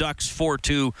beat the Ducks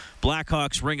 4-2.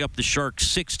 Blackhawks ring up the Sharks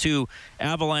 6-2.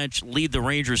 Avalanche lead the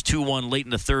Rangers 2-1 late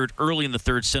in the third. Early in the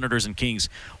third, Senators and Kings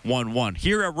 1-1.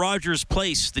 Here at Rogers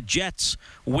Place, the Jets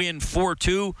win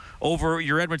 4-2 over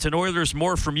your Edmonton Oilers.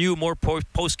 More from you, more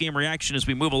post-game reaction as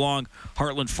we move along.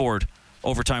 Heartland Ford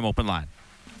Overtime Open Line.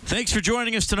 Thanks for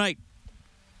joining us tonight.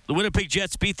 The Winnipeg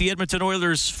Jets beat the Edmonton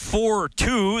Oilers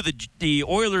 4-2. The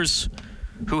Oilers,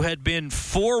 who had been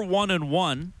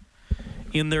 4-1-1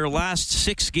 in their last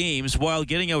 6 games, while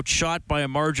getting outshot by a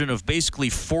margin of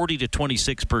basically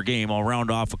 40-26 per game. I'll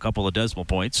round off a couple of decimal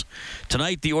points.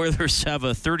 Tonight, the Oilers have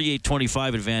a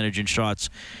 38-25 advantage in shots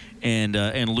and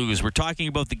lose. We're talking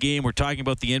about the game. We're talking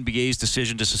about the NBA's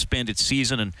decision to suspend its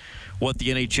season and what the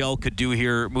NHL could do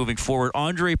here moving forward.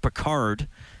 Andre Picard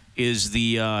is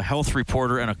the health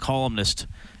reporter and a columnist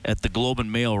at the Globe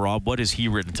and Mail. Rob, what has he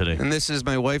written today? And this is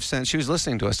my wife sent. She was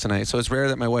listening to us tonight, so it's rare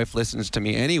that my wife listens to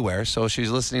me anywhere. So she's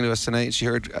listening to us tonight, and she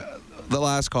heard the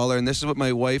last caller, and this is what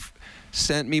my wife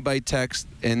sent me by text,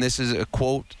 and this is a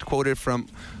quoted from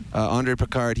Andre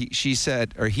Picard. He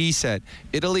said,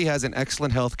 Italy has an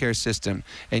excellent healthcare system,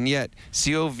 and yet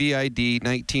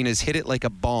COVID-19 has hit it like a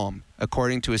bomb,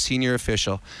 according to a senior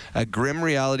official. A grim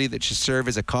reality that should serve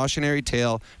as a cautionary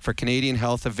tale for Canadian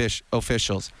health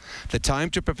officials. The time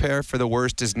to prepare for the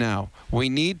worst is now. We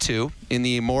need to, in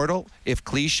the immortal, if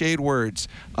cliched words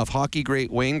of hockey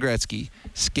great Wayne Gretzky,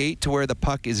 skate to where the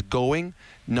puck is going,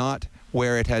 not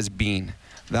where it has been.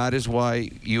 That is why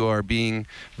you are being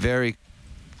very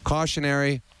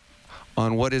cautionary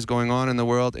on what is going on in the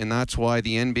world, and that's why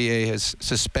the NBA has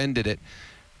suspended it,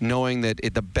 knowing that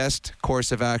the best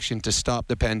course of action to stop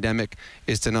the pandemic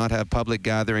is to not have public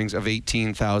gatherings of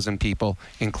 18,000 people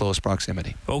in close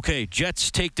proximity. Okay,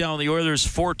 Jets take down the Oilers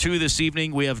 4-2 this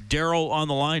evening. We have Daryl on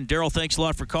the line. Daryl, thanks a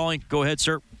lot for calling. Go ahead,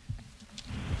 sir.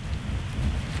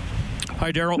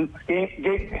 Hi, Daryl.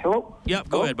 Hello? Yep,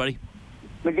 go ahead, buddy.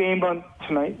 The game on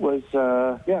tonight was,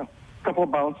 a couple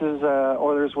of bounces.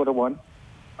 Oilers would have won.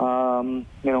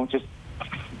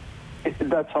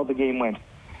 That's how the game went.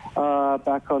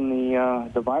 Back on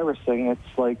the virus thing,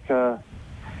 it's like, you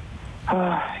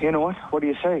know what? What do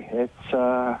you say? It's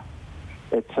a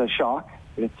shock.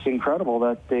 It's incredible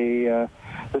that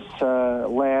this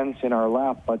lands in our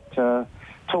lap, but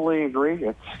totally agree.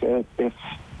 It's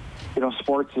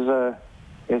sports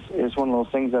is one of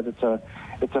those things that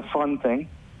it's a fun thing.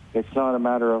 It's not a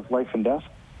matter of life and death.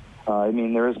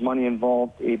 There is money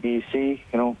involved, A, B, C,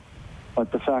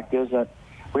 but the fact is that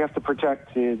we have to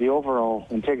protect the overall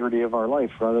integrity of our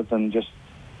life rather than just,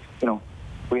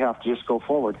 we have to just go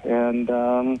forward. And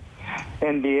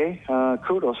NBA,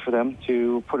 kudos for them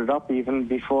to put it up even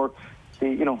before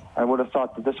I would have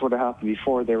thought that this would have happened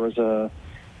before there was a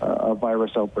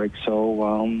virus outbreak.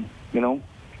 So,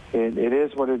 it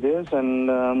is what it is,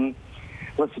 and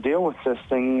let's deal with this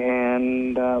thing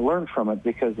and learn from it,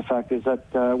 because the fact is that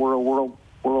we're a world.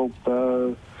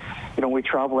 We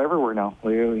travel everywhere now.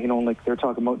 Like they're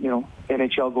talking about,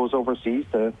 NHL goes overseas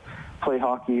to play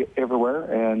hockey everywhere,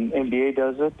 and NBA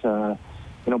does it.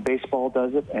 Baseball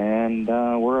does it, and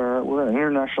we're an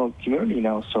international community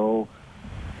now, so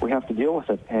we have to deal with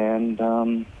it.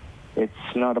 And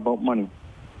it's not about money;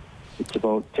 it's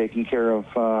about taking care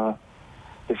of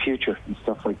the future and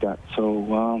stuff like that.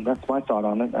 So that's my thought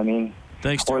on it.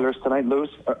 Thanks, Oilers tonight lose.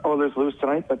 Oilers lose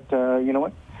tonight, but you know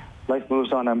what? Life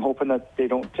moves on. I'm hoping that they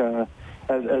don't,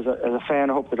 as a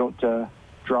fan, I hope they don't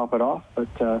drop it off.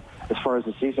 But as far as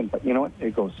the season. But you know what?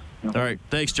 It goes. All right.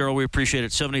 Thanks, Daryl. We appreciate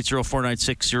it.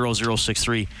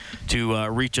 780-496-0063 to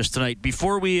reach us tonight.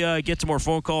 Before we get to more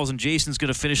phone calls, and Jason's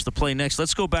going to finish the play next,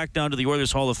 let's go back down to the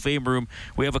Oilers Hall of Fame room.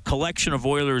 We have a collection of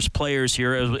Oilers players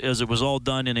here, as it was all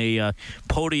done in a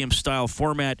podium-style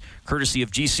format, courtesy of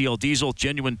GCL Diesel,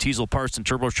 genuine diesel parts and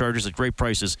turbochargers at great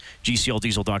prices,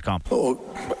 GCLDiesel.com. Oh,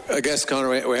 I guess,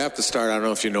 Connor, we have to start. I don't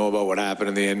know if you know about what happened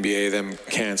in the NBA, them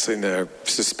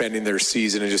suspending their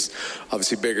season, and just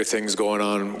obviously bigger things going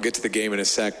on. Get to the game in a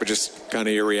sec, but just kind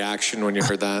of your reaction when you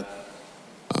heard that.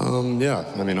 Yeah,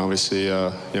 I mean, obviously,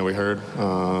 we heard.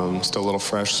 Still a little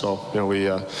fresh, so we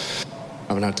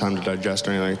haven't had time to digest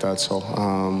or anything like that. So,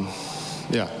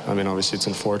 yeah, I mean, obviously, it's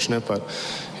unfortunate, but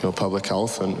public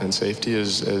health and safety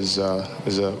is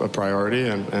a priority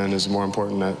and is more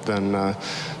important than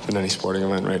any sporting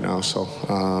event right now. So,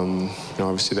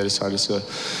 obviously, they decided to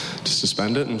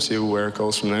suspend it and see where it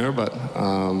goes from there. But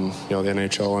the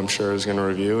NHL, I'm sure, is going to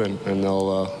review and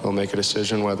they'll make a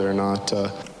decision whether or not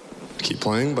keep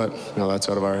playing. But that's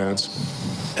out of our hands.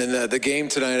 And the game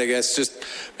tonight, I guess, just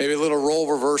maybe a little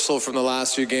role reversal from the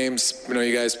last few games.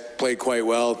 You guys played quite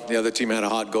well. The other team had a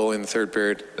hot goal in the third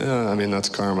period. Yeah, I mean, that's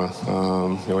karma.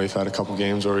 We've had a couple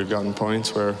games where we've gotten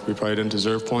points where we probably didn't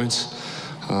deserve points.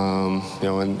 And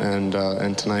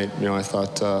tonight, I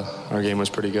thought our game was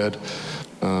pretty good.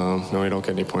 We don't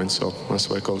get any points, so that's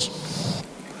the way it goes.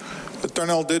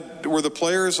 Darnell, were the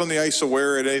players on the ice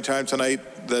aware at any time tonight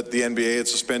that the NBA had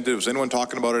suspended? Was anyone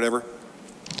talking about it ever?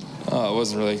 It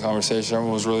wasn't really a conversation.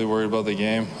 Everyone was really worried about the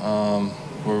game.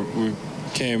 We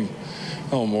became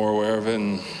more aware of it,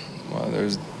 and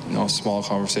there's small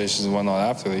conversations and whatnot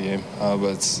after the game. But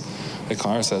it's, like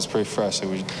Connor said, it's pretty fresh.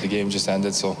 The game just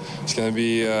ended, so it's going to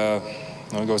be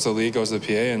it goes to the league, goes to the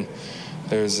PA, and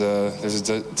there's a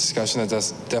discussion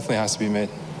that definitely has to be made.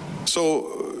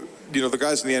 So, the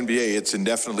guys in the NBA, it's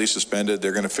indefinitely suspended.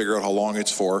 They're going to figure out how long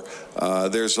it's for.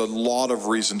 There's a lot of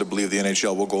reason to believe the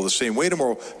NHL will go the same way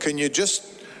tomorrow. Can you just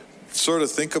sort of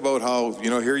think about how,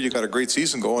 here you got a great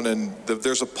season going, and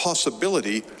there's a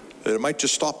possibility that it might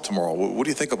just stop tomorrow. What do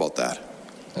you think about that?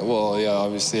 Well, yeah,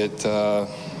 obviously the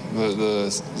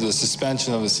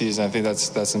suspension of the season, I think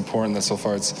that's important. That so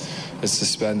far it's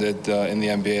suspended in the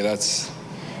NBA. That's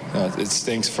it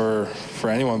stinks for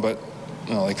anyone, but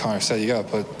like Connor said, you got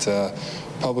to put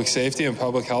public safety and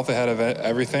public health ahead of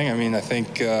everything. I mean, I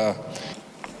think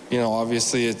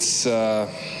obviously it's an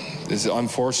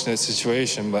unfortunate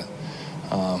situation, but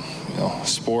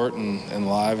sport and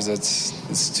lives,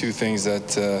 it's two things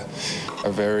that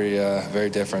are very very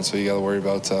different. So you got to worry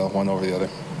about one over the other.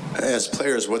 As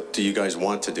players, what do you guys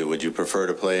want to do? Would you prefer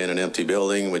to play in an empty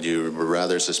building? Would you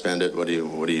rather suspend it? What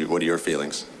are your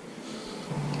feelings?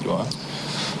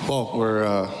 Well,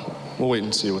 we'll wait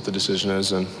and see what the decision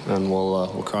is, and we'll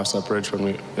cross that bridge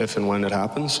if and when it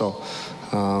happens. So,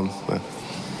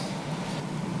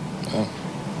 yeah.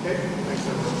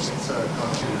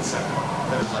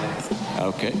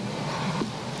 Okay.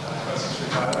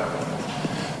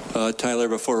 Tyler,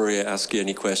 before we ask you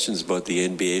any questions about the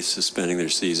NBA suspending their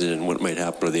season and what might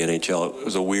happen to the NHL, it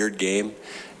was a weird game,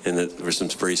 and there were some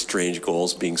very strange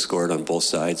goals being scored on both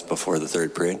sides before the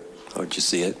third period. How did you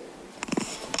see it?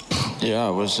 Yeah,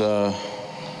 it was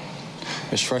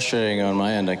frustrating on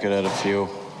my end. I could add a few.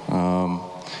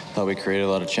 Thought we created a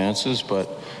lot of chances, but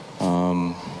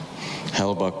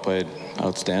Hellebuyck played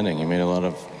outstanding. He made a lot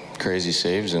of crazy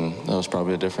saves, and that was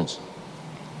probably the difference.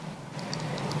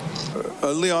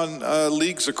 Leon,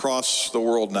 leagues across the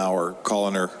world now are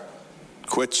calling their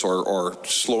quits or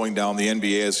slowing down. The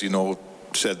NBA, as you know,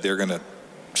 said they're going to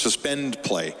suspend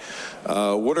play.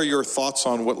 What are your thoughts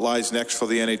on what lies next for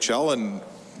the NHL? And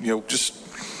just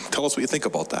tell us what you think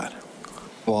about that.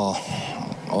 Well,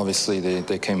 obviously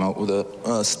they came out with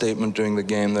a statement during the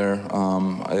game there.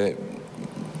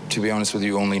 To be honest with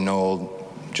you, only know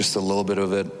just a little bit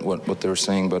of it, what they were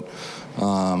saying, but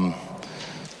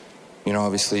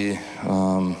obviously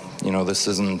this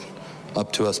isn't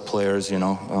up to us players.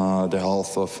 The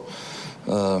health of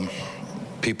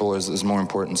people is more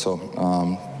important. So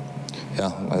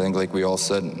yeah, I think like we all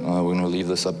said, we're going to leave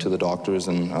this up to the doctors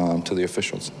and to the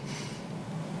officials.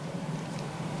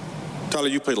 Tyler,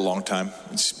 you played a long time.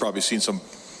 You've probably seen some,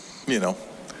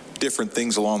 different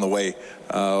things along the way.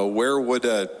 Where would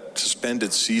a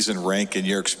suspended season rank in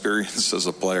your experience as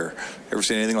a player? Ever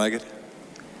seen anything like it?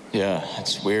 Yeah,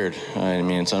 it's weird. I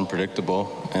mean, it's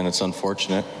unpredictable and it's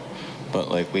unfortunate. But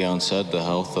like Leon said, the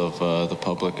health of the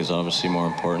public is obviously more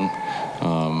important.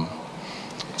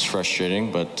 It's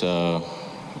frustrating, but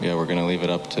yeah, we're going to leave it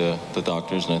up to the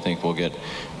doctors, and I think we'll get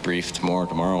briefed more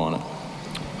tomorrow on it.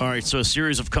 All right, so a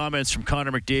series of comments from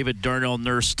Connor McDavid, Darnell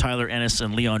Nurse, Tyler Ennis,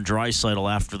 and Leon Draisaitl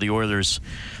after the Oilers'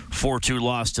 4-2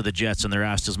 loss to the Jets, and they're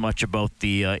asked as much about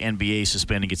the NBA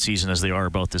suspending its season as they are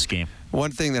about this game. One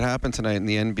thing that happened tonight in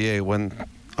the NBA, when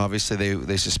obviously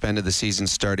they suspended the season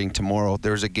starting tomorrow,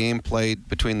 there was a game played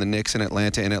between the Knicks and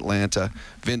Atlanta in Atlanta.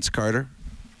 Vince Carter,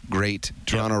 great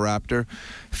Toronto Raptor,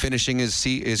 finishing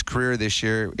his career this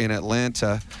year in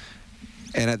Atlanta.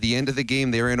 And at the end of the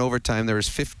game, they were in overtime. There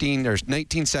was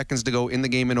 19 seconds to go in the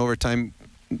game in overtime.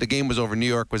 The game was over. New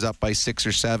York was up by 6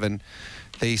 or 7.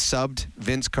 They subbed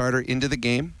Vince Carter into the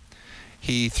game.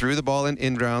 He threw the ball in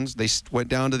inbounds. They went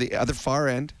down to the other far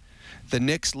end. The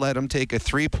Knicks let him take a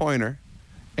three-pointer,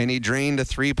 and he drained a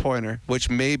three-pointer, which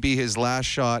may be his last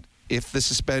shot if the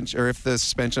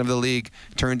suspension of the league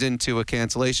turns into a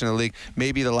cancellation of the league.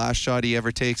 Maybe the last shot he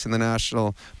ever takes in the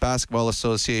National Basketball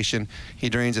Association. He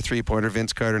drains a three-pointer.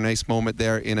 Vince Carter, nice moment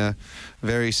there in a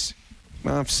very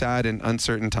sad and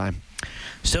uncertain time.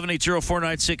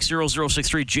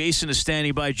 780-496-0063. Jason is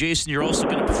standing by. Jason, you're also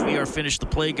going to be our Finish the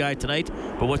Play guy tonight,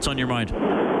 but what's on your mind? Just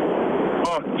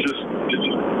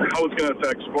how it's going to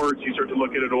affect sports. You start to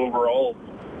look at it overall.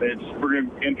 We're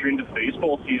going to enter into the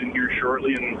baseball season here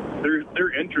shortly, and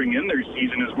they're entering in their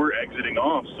season as we're exiting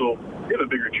off. So we have a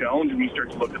bigger challenge when you start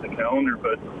to look at the calendar.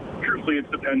 But truthfully, it's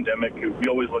the pandemic. We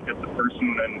always look at the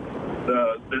person and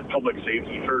the public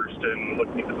safety first, and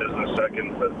looking at the business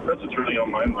second. But that's what's really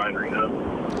on my mind right now.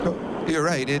 You're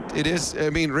right. It is. I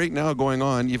mean, right now going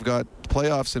on, you've got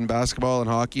playoffs in basketball and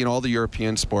hockey and all the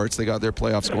European sports. They got their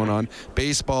playoffs going on.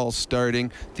 Baseball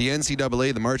starting. The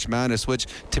NCAA, the March Madness, which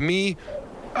to me,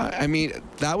 I mean,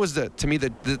 that was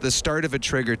the start of a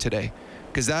trigger today,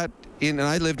 because and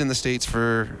I lived in the States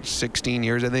for 16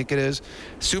 years, I think it is.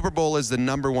 Super Bowl is the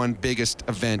number one biggest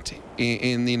event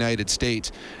in the United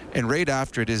States, and right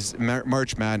after it is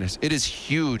March Madness. It is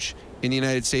huge in the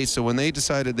United States. So when they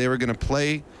decided they were going to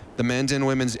play the men's and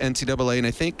women's NCAA, and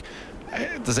I think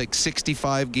there's like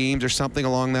 65 games or something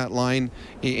along that line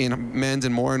in men's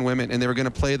and more in women, and they were going to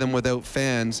play them without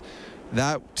fans,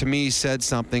 that to me said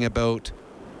something about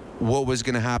what was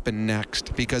going to happen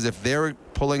next. Because if they're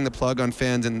pulling the plug on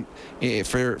fans and for the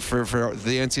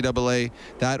NCAA,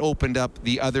 that opened up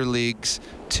the other leagues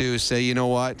to say, you know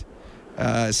what,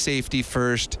 safety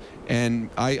first. And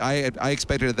I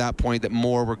expected at that point that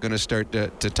more were going to start to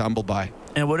tumble by.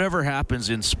 And whatever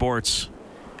happens in sports,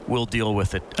 we'll deal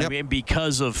with it. Yep. I mean,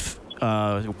 because of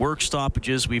work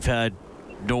stoppages, we've had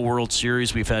no World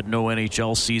Series, we've had no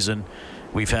NHL season,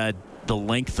 we've had the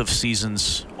length of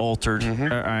seasons altered.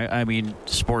 I mean,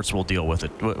 sports will deal with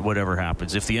it, whatever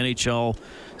happens. If the NHL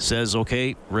says,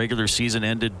 okay, regular season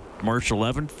ended March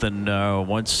 11th, and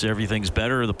once everything's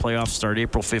better, the playoffs start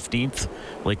April 15th,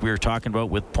 like we were talking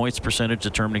about with points percentage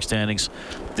determining standings,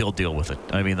 they'll deal with it.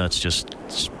 I mean, that's just,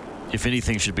 if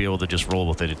anything should be able to just roll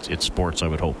with it, it's sports, I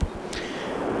would hope.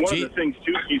 One of the things,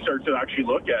 too, you start to actually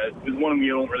look at is one we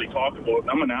don't really talk about.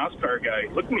 I'm a NASCAR guy.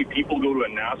 Look how many people go to a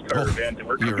NASCAR event, and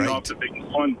we're coming off the big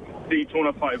fun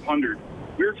Daytona 500.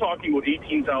 We're talking about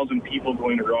 18,000 people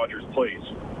going to Rogers Place.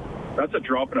 That's a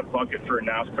drop in a bucket for a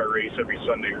NASCAR race every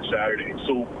Sunday or Saturday.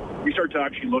 So we start to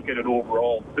actually look at it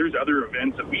overall. There's other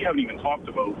events that we haven't even talked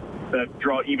about that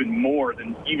draw even more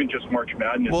than even just March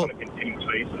Madness on a continuous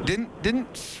basis.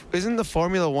 Isn't the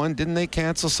Formula One, didn't they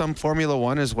cancel some Formula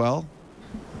One as well?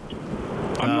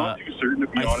 I'm not too certain, to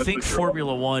be honest. I think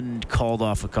Formula One called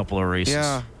off a couple of races.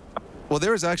 Yeah. Well,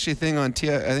 there was actually a thing on I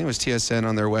think it was TSN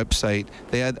on their website.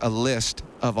 They had a list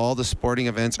of all the sporting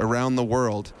events around the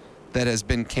world that has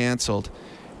been canceled,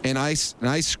 and I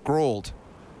scrolled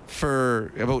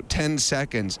for about 10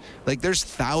 seconds. Like, there's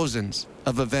thousands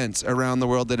of events around the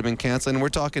world that have been canceled, and we're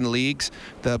talking leagues.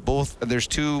 There's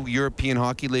 2 European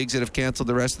hockey leagues that have canceled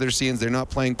the rest of their seasons. They're not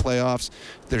playing playoffs.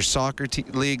 There's soccer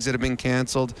leagues that have been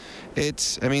canceled.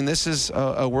 This is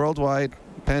a worldwide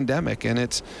pandemic, and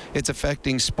it's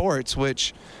affecting sports,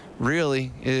 which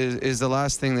really is the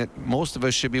last thing that most of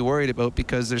us should be worried about,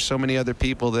 because there's so many other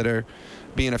people that are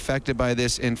being affected by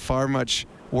this in far much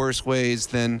worse ways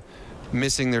than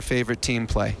missing their favorite team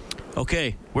play.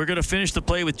 Okay, we're going to finish the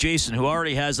play with Jason, who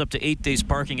already has up to 8 days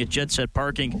parking at Jet Set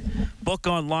Parking. Book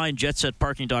online,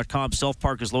 jetsetparking.com.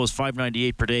 Self-park as low as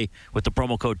 $5.98 per day with the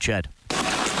promo code CHED.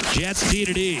 Jets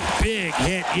D-to-D. Big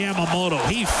hit Yamamoto.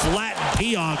 He flattened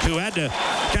Pionk, who had to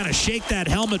kind of shake that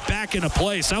helmet back into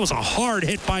place. That was a hard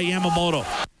hit by Yamamoto.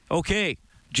 Okay,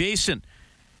 Jason,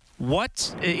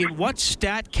 in what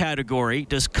stat category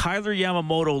does Kailer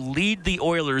Yamamoto lead the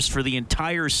Oilers for the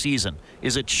entire season?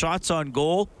 Is it shots on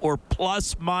goal or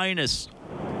plus minus?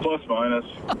 Plus minus.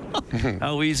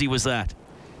 How easy was that?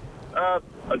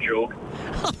 A joke.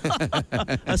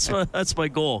 That's my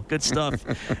goal. Good stuff.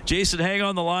 Jason, hang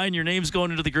on the line. Your name's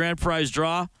going into the grand prize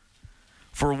draw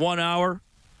for 1 hour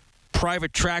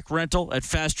private track rental at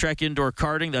Fast Track Indoor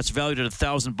Karting. That's valued at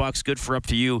 $1,000. Good for up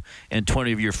to you and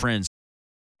 20 of your friends.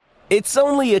 It's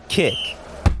only a kick,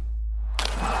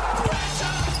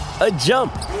 a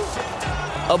jump,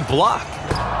 a block.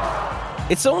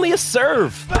 It's only a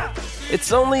serve.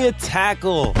 It's only a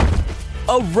tackle,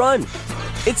 a run.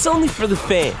 It's only for the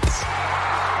fans.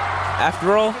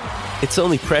 After all, it's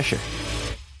only pressure.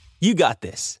 You got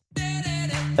this.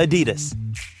 Adidas.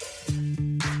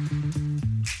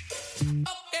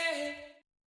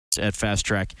 At Fast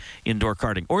Track Indoor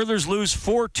Karting. Oilers lose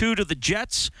 4-2 to the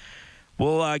Jets.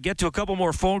 We'll get to a couple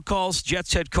more phone calls.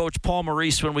 Jets head coach Paul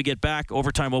Maurice when we get back.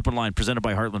 Overtime Open Line presented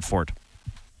by Heartland Ford.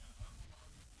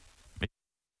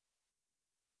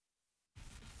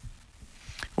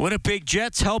 Winnipeg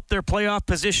Jets helped their playoff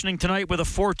positioning tonight with a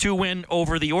 4-2 win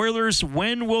over the Oilers.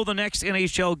 When will the next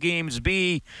NHL games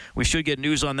be? We should get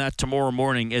news on that tomorrow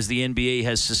morning as the NBA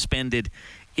has suspended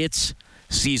its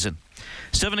season.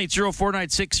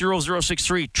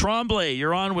 780-496-0063. Tremblay,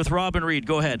 you're on with Robin Reed.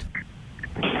 Go ahead.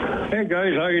 Hey,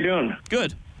 guys. How you doing?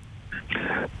 Good.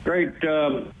 Great.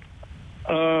 I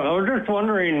was just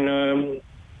wondering,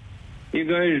 you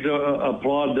guys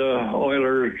applaud the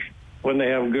Oilers when they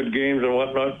have good games and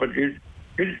whatnot, but it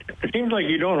seems like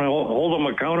you don't hold them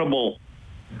accountable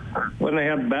when they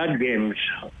have bad games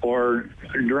or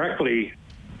directly.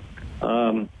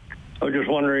 I was just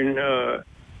wondering,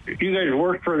 you guys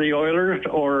work for the Oilers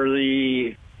or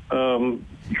the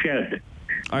Ched?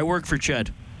 I work for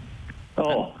Ched.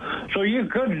 Oh, so you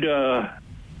could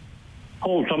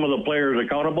hold some of the players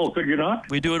accountable, could you not?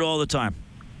 We do it all the time.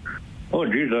 Oh,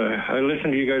 geez, I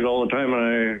listen to you guys all the time,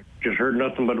 and I just heard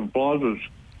nothing but applauses.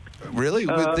 Really?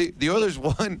 The Oilers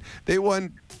won. They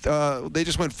won. They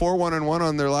just went 4-1-1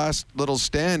 on their last little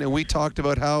stand, and we talked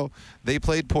about how they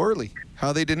played poorly,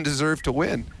 how they didn't deserve to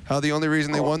win, how the only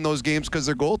reason they won those games because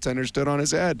their goaltender stood on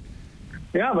his head.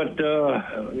 Yeah, but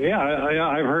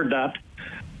I've heard that.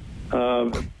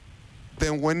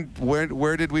 Then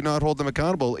where did we not hold them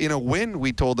accountable? In a win,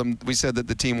 we said that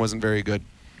the team wasn't very good.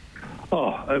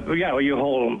 Well, you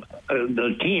hold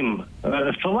the team.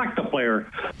 Select the player.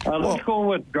 Let's go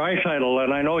with Draisaitl,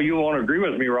 and I know you won't agree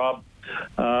with me, Rob,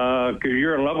 because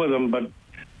you're in love with him, but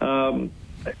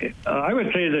I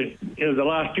would say that in the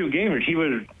last two games, he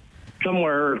was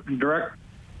somewhere direct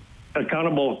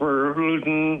accountable for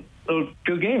losing those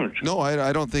two games. No,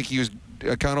 I don't think he was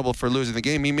accountable for losing the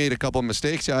game. He made a couple of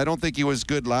mistakes. Yeah, I don't think he was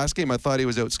good last game. I thought he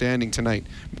was outstanding tonight.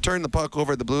 Turned the puck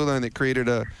over at the blue line that created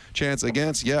a chance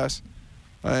against, yes.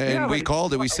 And we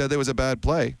called it. We said there was a bad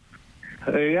play.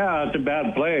 Yeah, it's a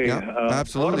bad play. Yeah,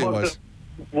 absolutely it was.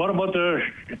 What about the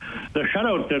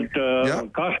shutout that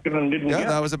Koskinen didn't get? Yeah,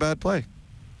 that was a bad play.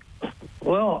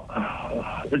 Well,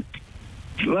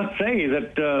 let's say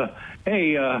that,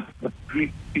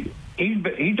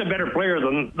 he's a better player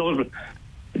than those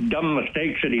dumb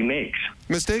mistakes that he makes.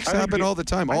 Mistakes happen all the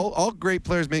time. All great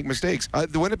players make mistakes.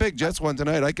 The Winnipeg Jets won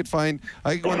tonight. I could go on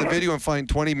the video and find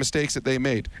 20 mistakes that they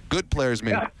made. Good players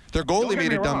made. Their goalie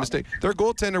made a dumb mistake. Their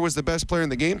goaltender was the best player in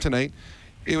the game tonight.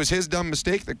 It was his dumb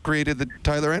mistake that created the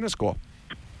Tyler Ennis goal.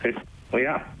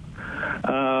 Yeah.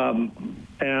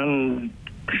 And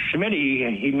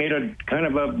Smitty, he made a kind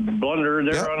of a blunder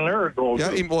there on their goal.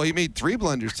 Yeah, he made 3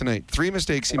 blunders tonight. 3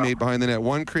 mistakes he made behind the net.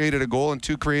 1 created a goal and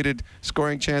 2 created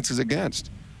scoring chances against.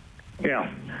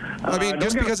 Yeah. I mean,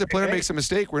 just because a player makes a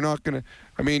mistake, we're not going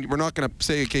to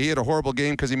say, okay, he had a horrible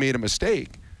game because he made a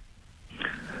mistake.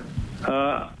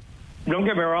 Don't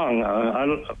get me wrong.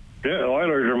 The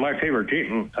Oilers are my favorite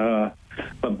team.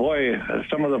 But boy,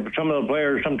 some of the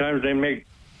players, sometimes they make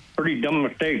pretty dumb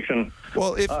mistakes. And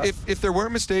well, if there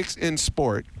weren't mistakes in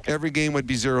sport, every game would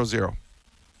be 0-0.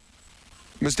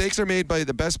 Mistakes are made by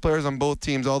the best players on both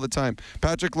teams all the time.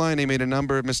 Patrick Laine made a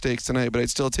number of mistakes tonight, but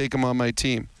I'd still take him on my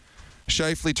team.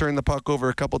 Scheifele turned the puck over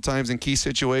a couple times in key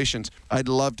situations. I'd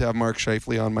love to have Mark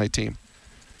Scheifele on my team.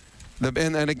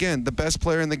 And again, the best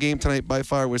player in the game tonight by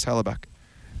far was Hellebuyck.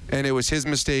 And it was his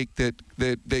mistake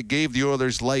that gave the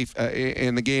Oilers life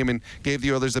in the game and gave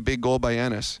the Oilers a big goal by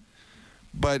Ennis.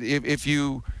 But if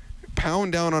you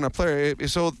pound down on a player,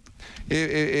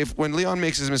 if when Leon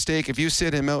makes his mistake, if you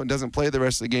sit him out and doesn't play the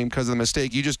rest of the game because of the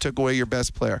mistake, you just took away your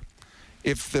best player.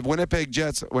 If the Winnipeg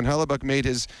Jets, when Hellebuyck made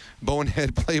his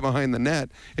bonehead play behind the net,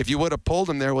 if you would have pulled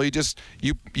him there, well,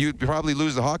 you'd probably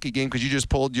lose the hockey game because you just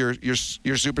pulled your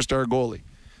superstar goalie.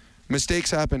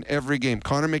 Mistakes happen every game.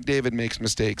 Connor McDavid makes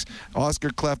mistakes. Oscar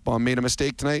Klefbom made a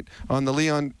mistake tonight on the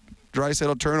Leon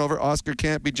Draisaitl turnover. Oscar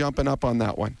can't be jumping up on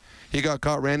that one. He got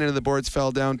caught, ran into the boards,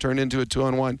 fell down, turned into a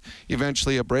 2-on-1,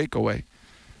 eventually a breakaway.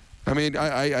 I mean,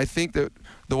 I think that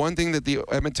the one thing that the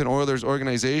Edmonton Oilers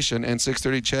organization and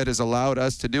 630 CHED has allowed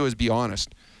us to do is be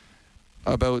honest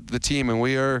about the team, and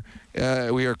we are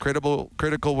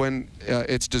critical when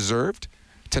it's deserved.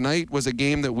 Tonight was a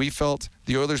game that we felt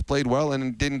the Oilers played well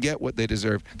and didn't get what they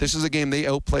deserved. This is a game they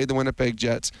outplayed the Winnipeg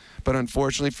Jets, but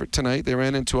unfortunately for tonight, they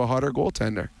ran into a hotter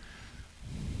goaltender.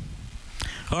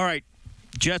 All right,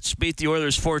 Jets beat the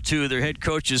Oilers 4-2. Their head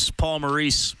coach is Paul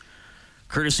Maurice,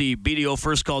 courtesy BDO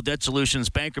First Call Debt Solutions,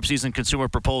 Bankruptcies and Consumer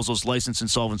Proposals, Licensed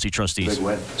Insolvency Trustees.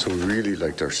 So we really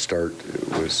liked our start.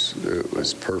 It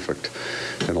was perfect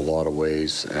in a lot of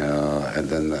ways, and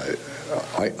then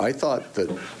I thought that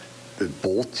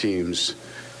both teams.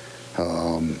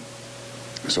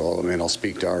 So I mean, I'll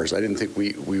speak to ours. I didn't think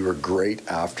we were great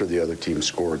after the other team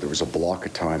scored. There was a block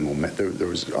of time.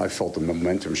 I felt the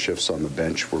momentum shifts on the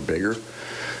bench were bigger.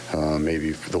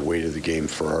 Maybe the weight of the game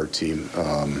for our team.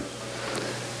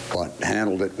 But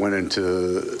handled it, went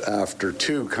into after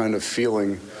 2 kind of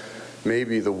feeling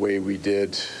maybe the way we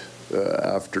did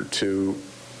after 2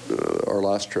 our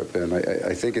last trip in.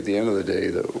 I think at the end of the day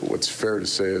that what's fair to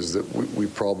say is that we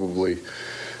probably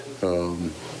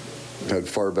had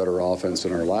far better offense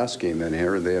in our last game in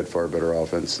here, and they had far better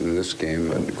offense in this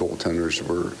game, and the goaltenders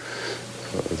were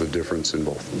the difference in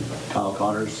both. Kyle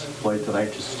Connors played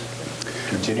tonight, just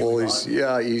continuing.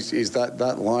 Well, he's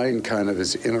that line kind of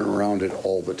is in and around it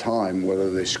all the time. Whether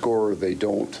they score or they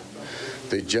don't,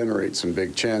 they generate some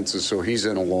big chances. So he's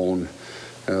in alone.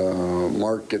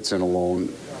 Mark gets in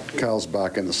alone. Kyle's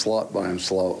back in the slot by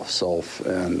himself,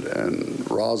 and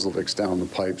Roslovic's down the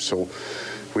pipe. So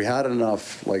we had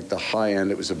enough, like the high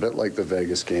end. It was a bit like the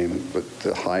Vegas game, but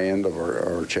the high end of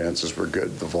our chances were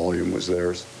good. The volume was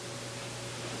theirs.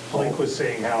 Blake was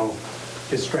saying how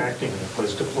distracting it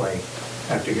was to play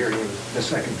after hearing the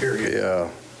second period. Yeah.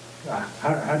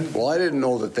 How do you... Well, I didn't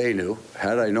know that they knew.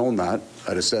 Had I known that,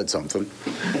 I'd have said something.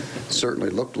 Certainly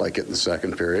looked like it in the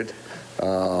second period.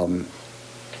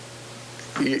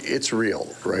 It's real,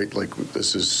 right? Like,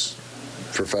 this is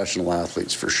professional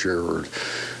athletes for sure.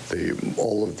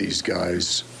 All of these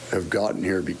guys have gotten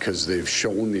here because they've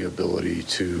shown the ability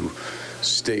to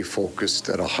stay focused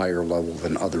at a higher level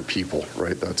than other people,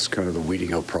 right? That's kind of the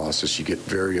weeding out process. You get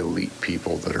very elite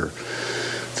people that are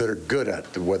good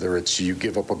at, whether it's you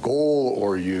give up a goal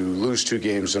or you lose 2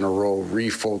 games in a row,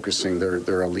 refocusing,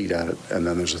 they're elite at it. And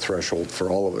then there's a threshold for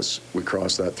all of us. We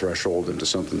cross that threshold into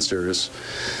something serious,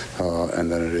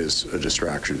 and then it is a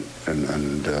distraction.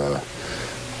 And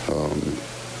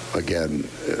again,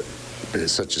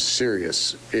 it's such a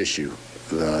serious issue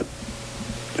that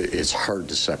it's hard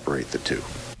to separate the two.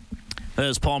 That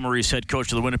is Paul Maurice, head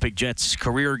coach of the Winnipeg Jets.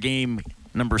 Career game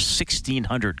number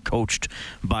 1,600 coached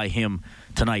by him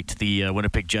tonight. The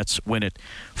Winnipeg Jets win it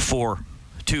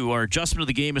 4-2. Our adjustment of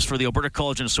the game is for the Alberta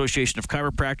College and Association of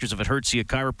Chiropractors. If it hurts, see a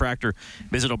chiropractor.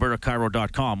 Visit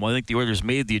albertachiro.com. Well, I think the Oilers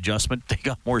made the adjustment. They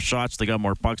got more shots. They got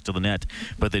more pucks to the net,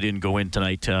 but they didn't go in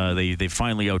tonight. They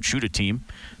finally outshoot a team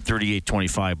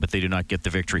 38-25, but they did not get the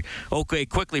victory. Okay,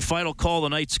 quickly, final call. The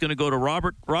night's going to go to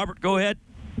Robert. Robert, go ahead.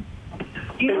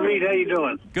 Hey, Reed, how you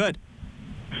doing? Good.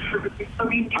 I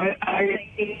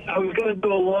was going to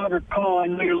do a longer call. I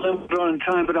know you're limited on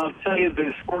time, but I'll tell you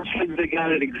the sports league, they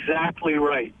got it exactly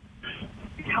right.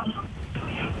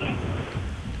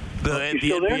 The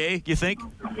NBA, you think?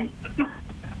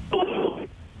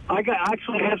 I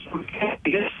actually have some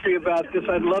history about this.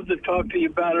 I'd love to talk to you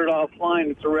about it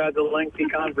offline. It's a rather lengthy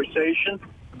conversation.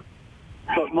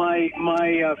 But my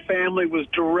family was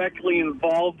directly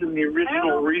involved in the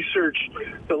original research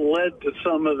that led to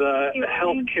some of the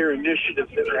healthcare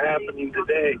initiatives that are happening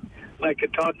today. And I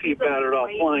could talk to you about it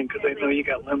offline because I know you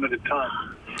got limited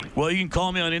time. Well, you can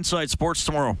call me on Inside Sports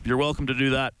tomorrow. You're welcome to do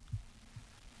that.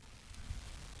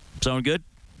 Sound good?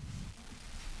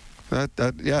 Yeah,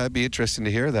 it'd be interesting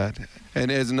to hear that.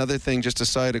 And as another thing, just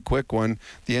aside, a quick one,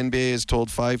 the NBA has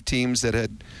told 5 teams that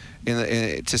had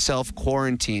to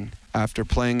self-quarantine after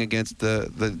playing against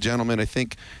the gentleman, I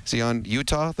think, is he on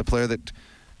Utah, the player that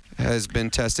has been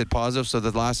tested positive. So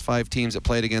the last 5 teams that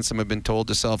played against him have been told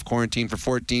to self-quarantine for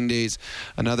 14 days.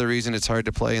 Another reason it's hard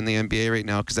to play in the NBA right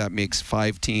now because that makes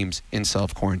 5 teams in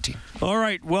self-quarantine. All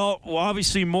right. Well,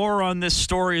 obviously more on this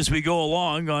story as we go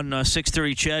along on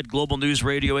 630 CHED, Global News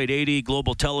Radio 880,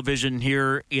 Global Television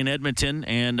here in Edmonton,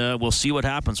 and we'll see what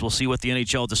happens. We'll see what the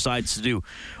NHL decides to do.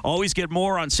 Always get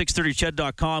more on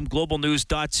 630ched.com,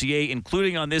 globalnews.ca,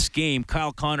 including on this game.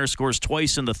 Kyle Connor scores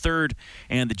twice in the third,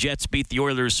 and the Jets beat the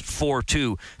Oilers Oilers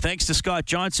 4-2. Thanks to Scott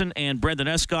Johnson and Brendan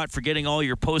Escott for getting all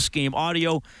your post-game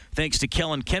audio. Thanks to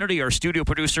Kellen Kennedy, our studio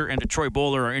producer, and to Troy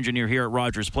Bowler, our engineer here at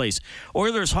Rogers Place.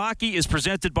 Oilers hockey is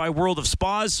presented by World of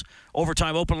Spas.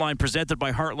 Overtime Open Line presented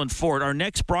by Heartland Ford. Our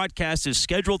next broadcast is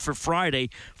scheduled for Friday,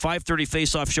 5:30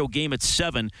 face-off show game at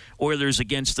 7, Oilers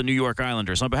against the New York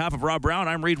Islanders. On behalf of Rob Brown,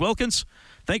 I'm Reed Wilkins.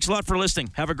 Thanks a lot for listening.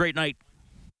 Have a great night.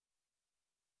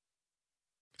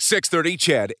 630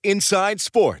 CHED Inside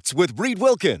Sports with Reed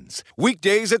Wilkins.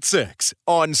 Weekdays at 6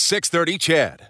 on 630 CHED.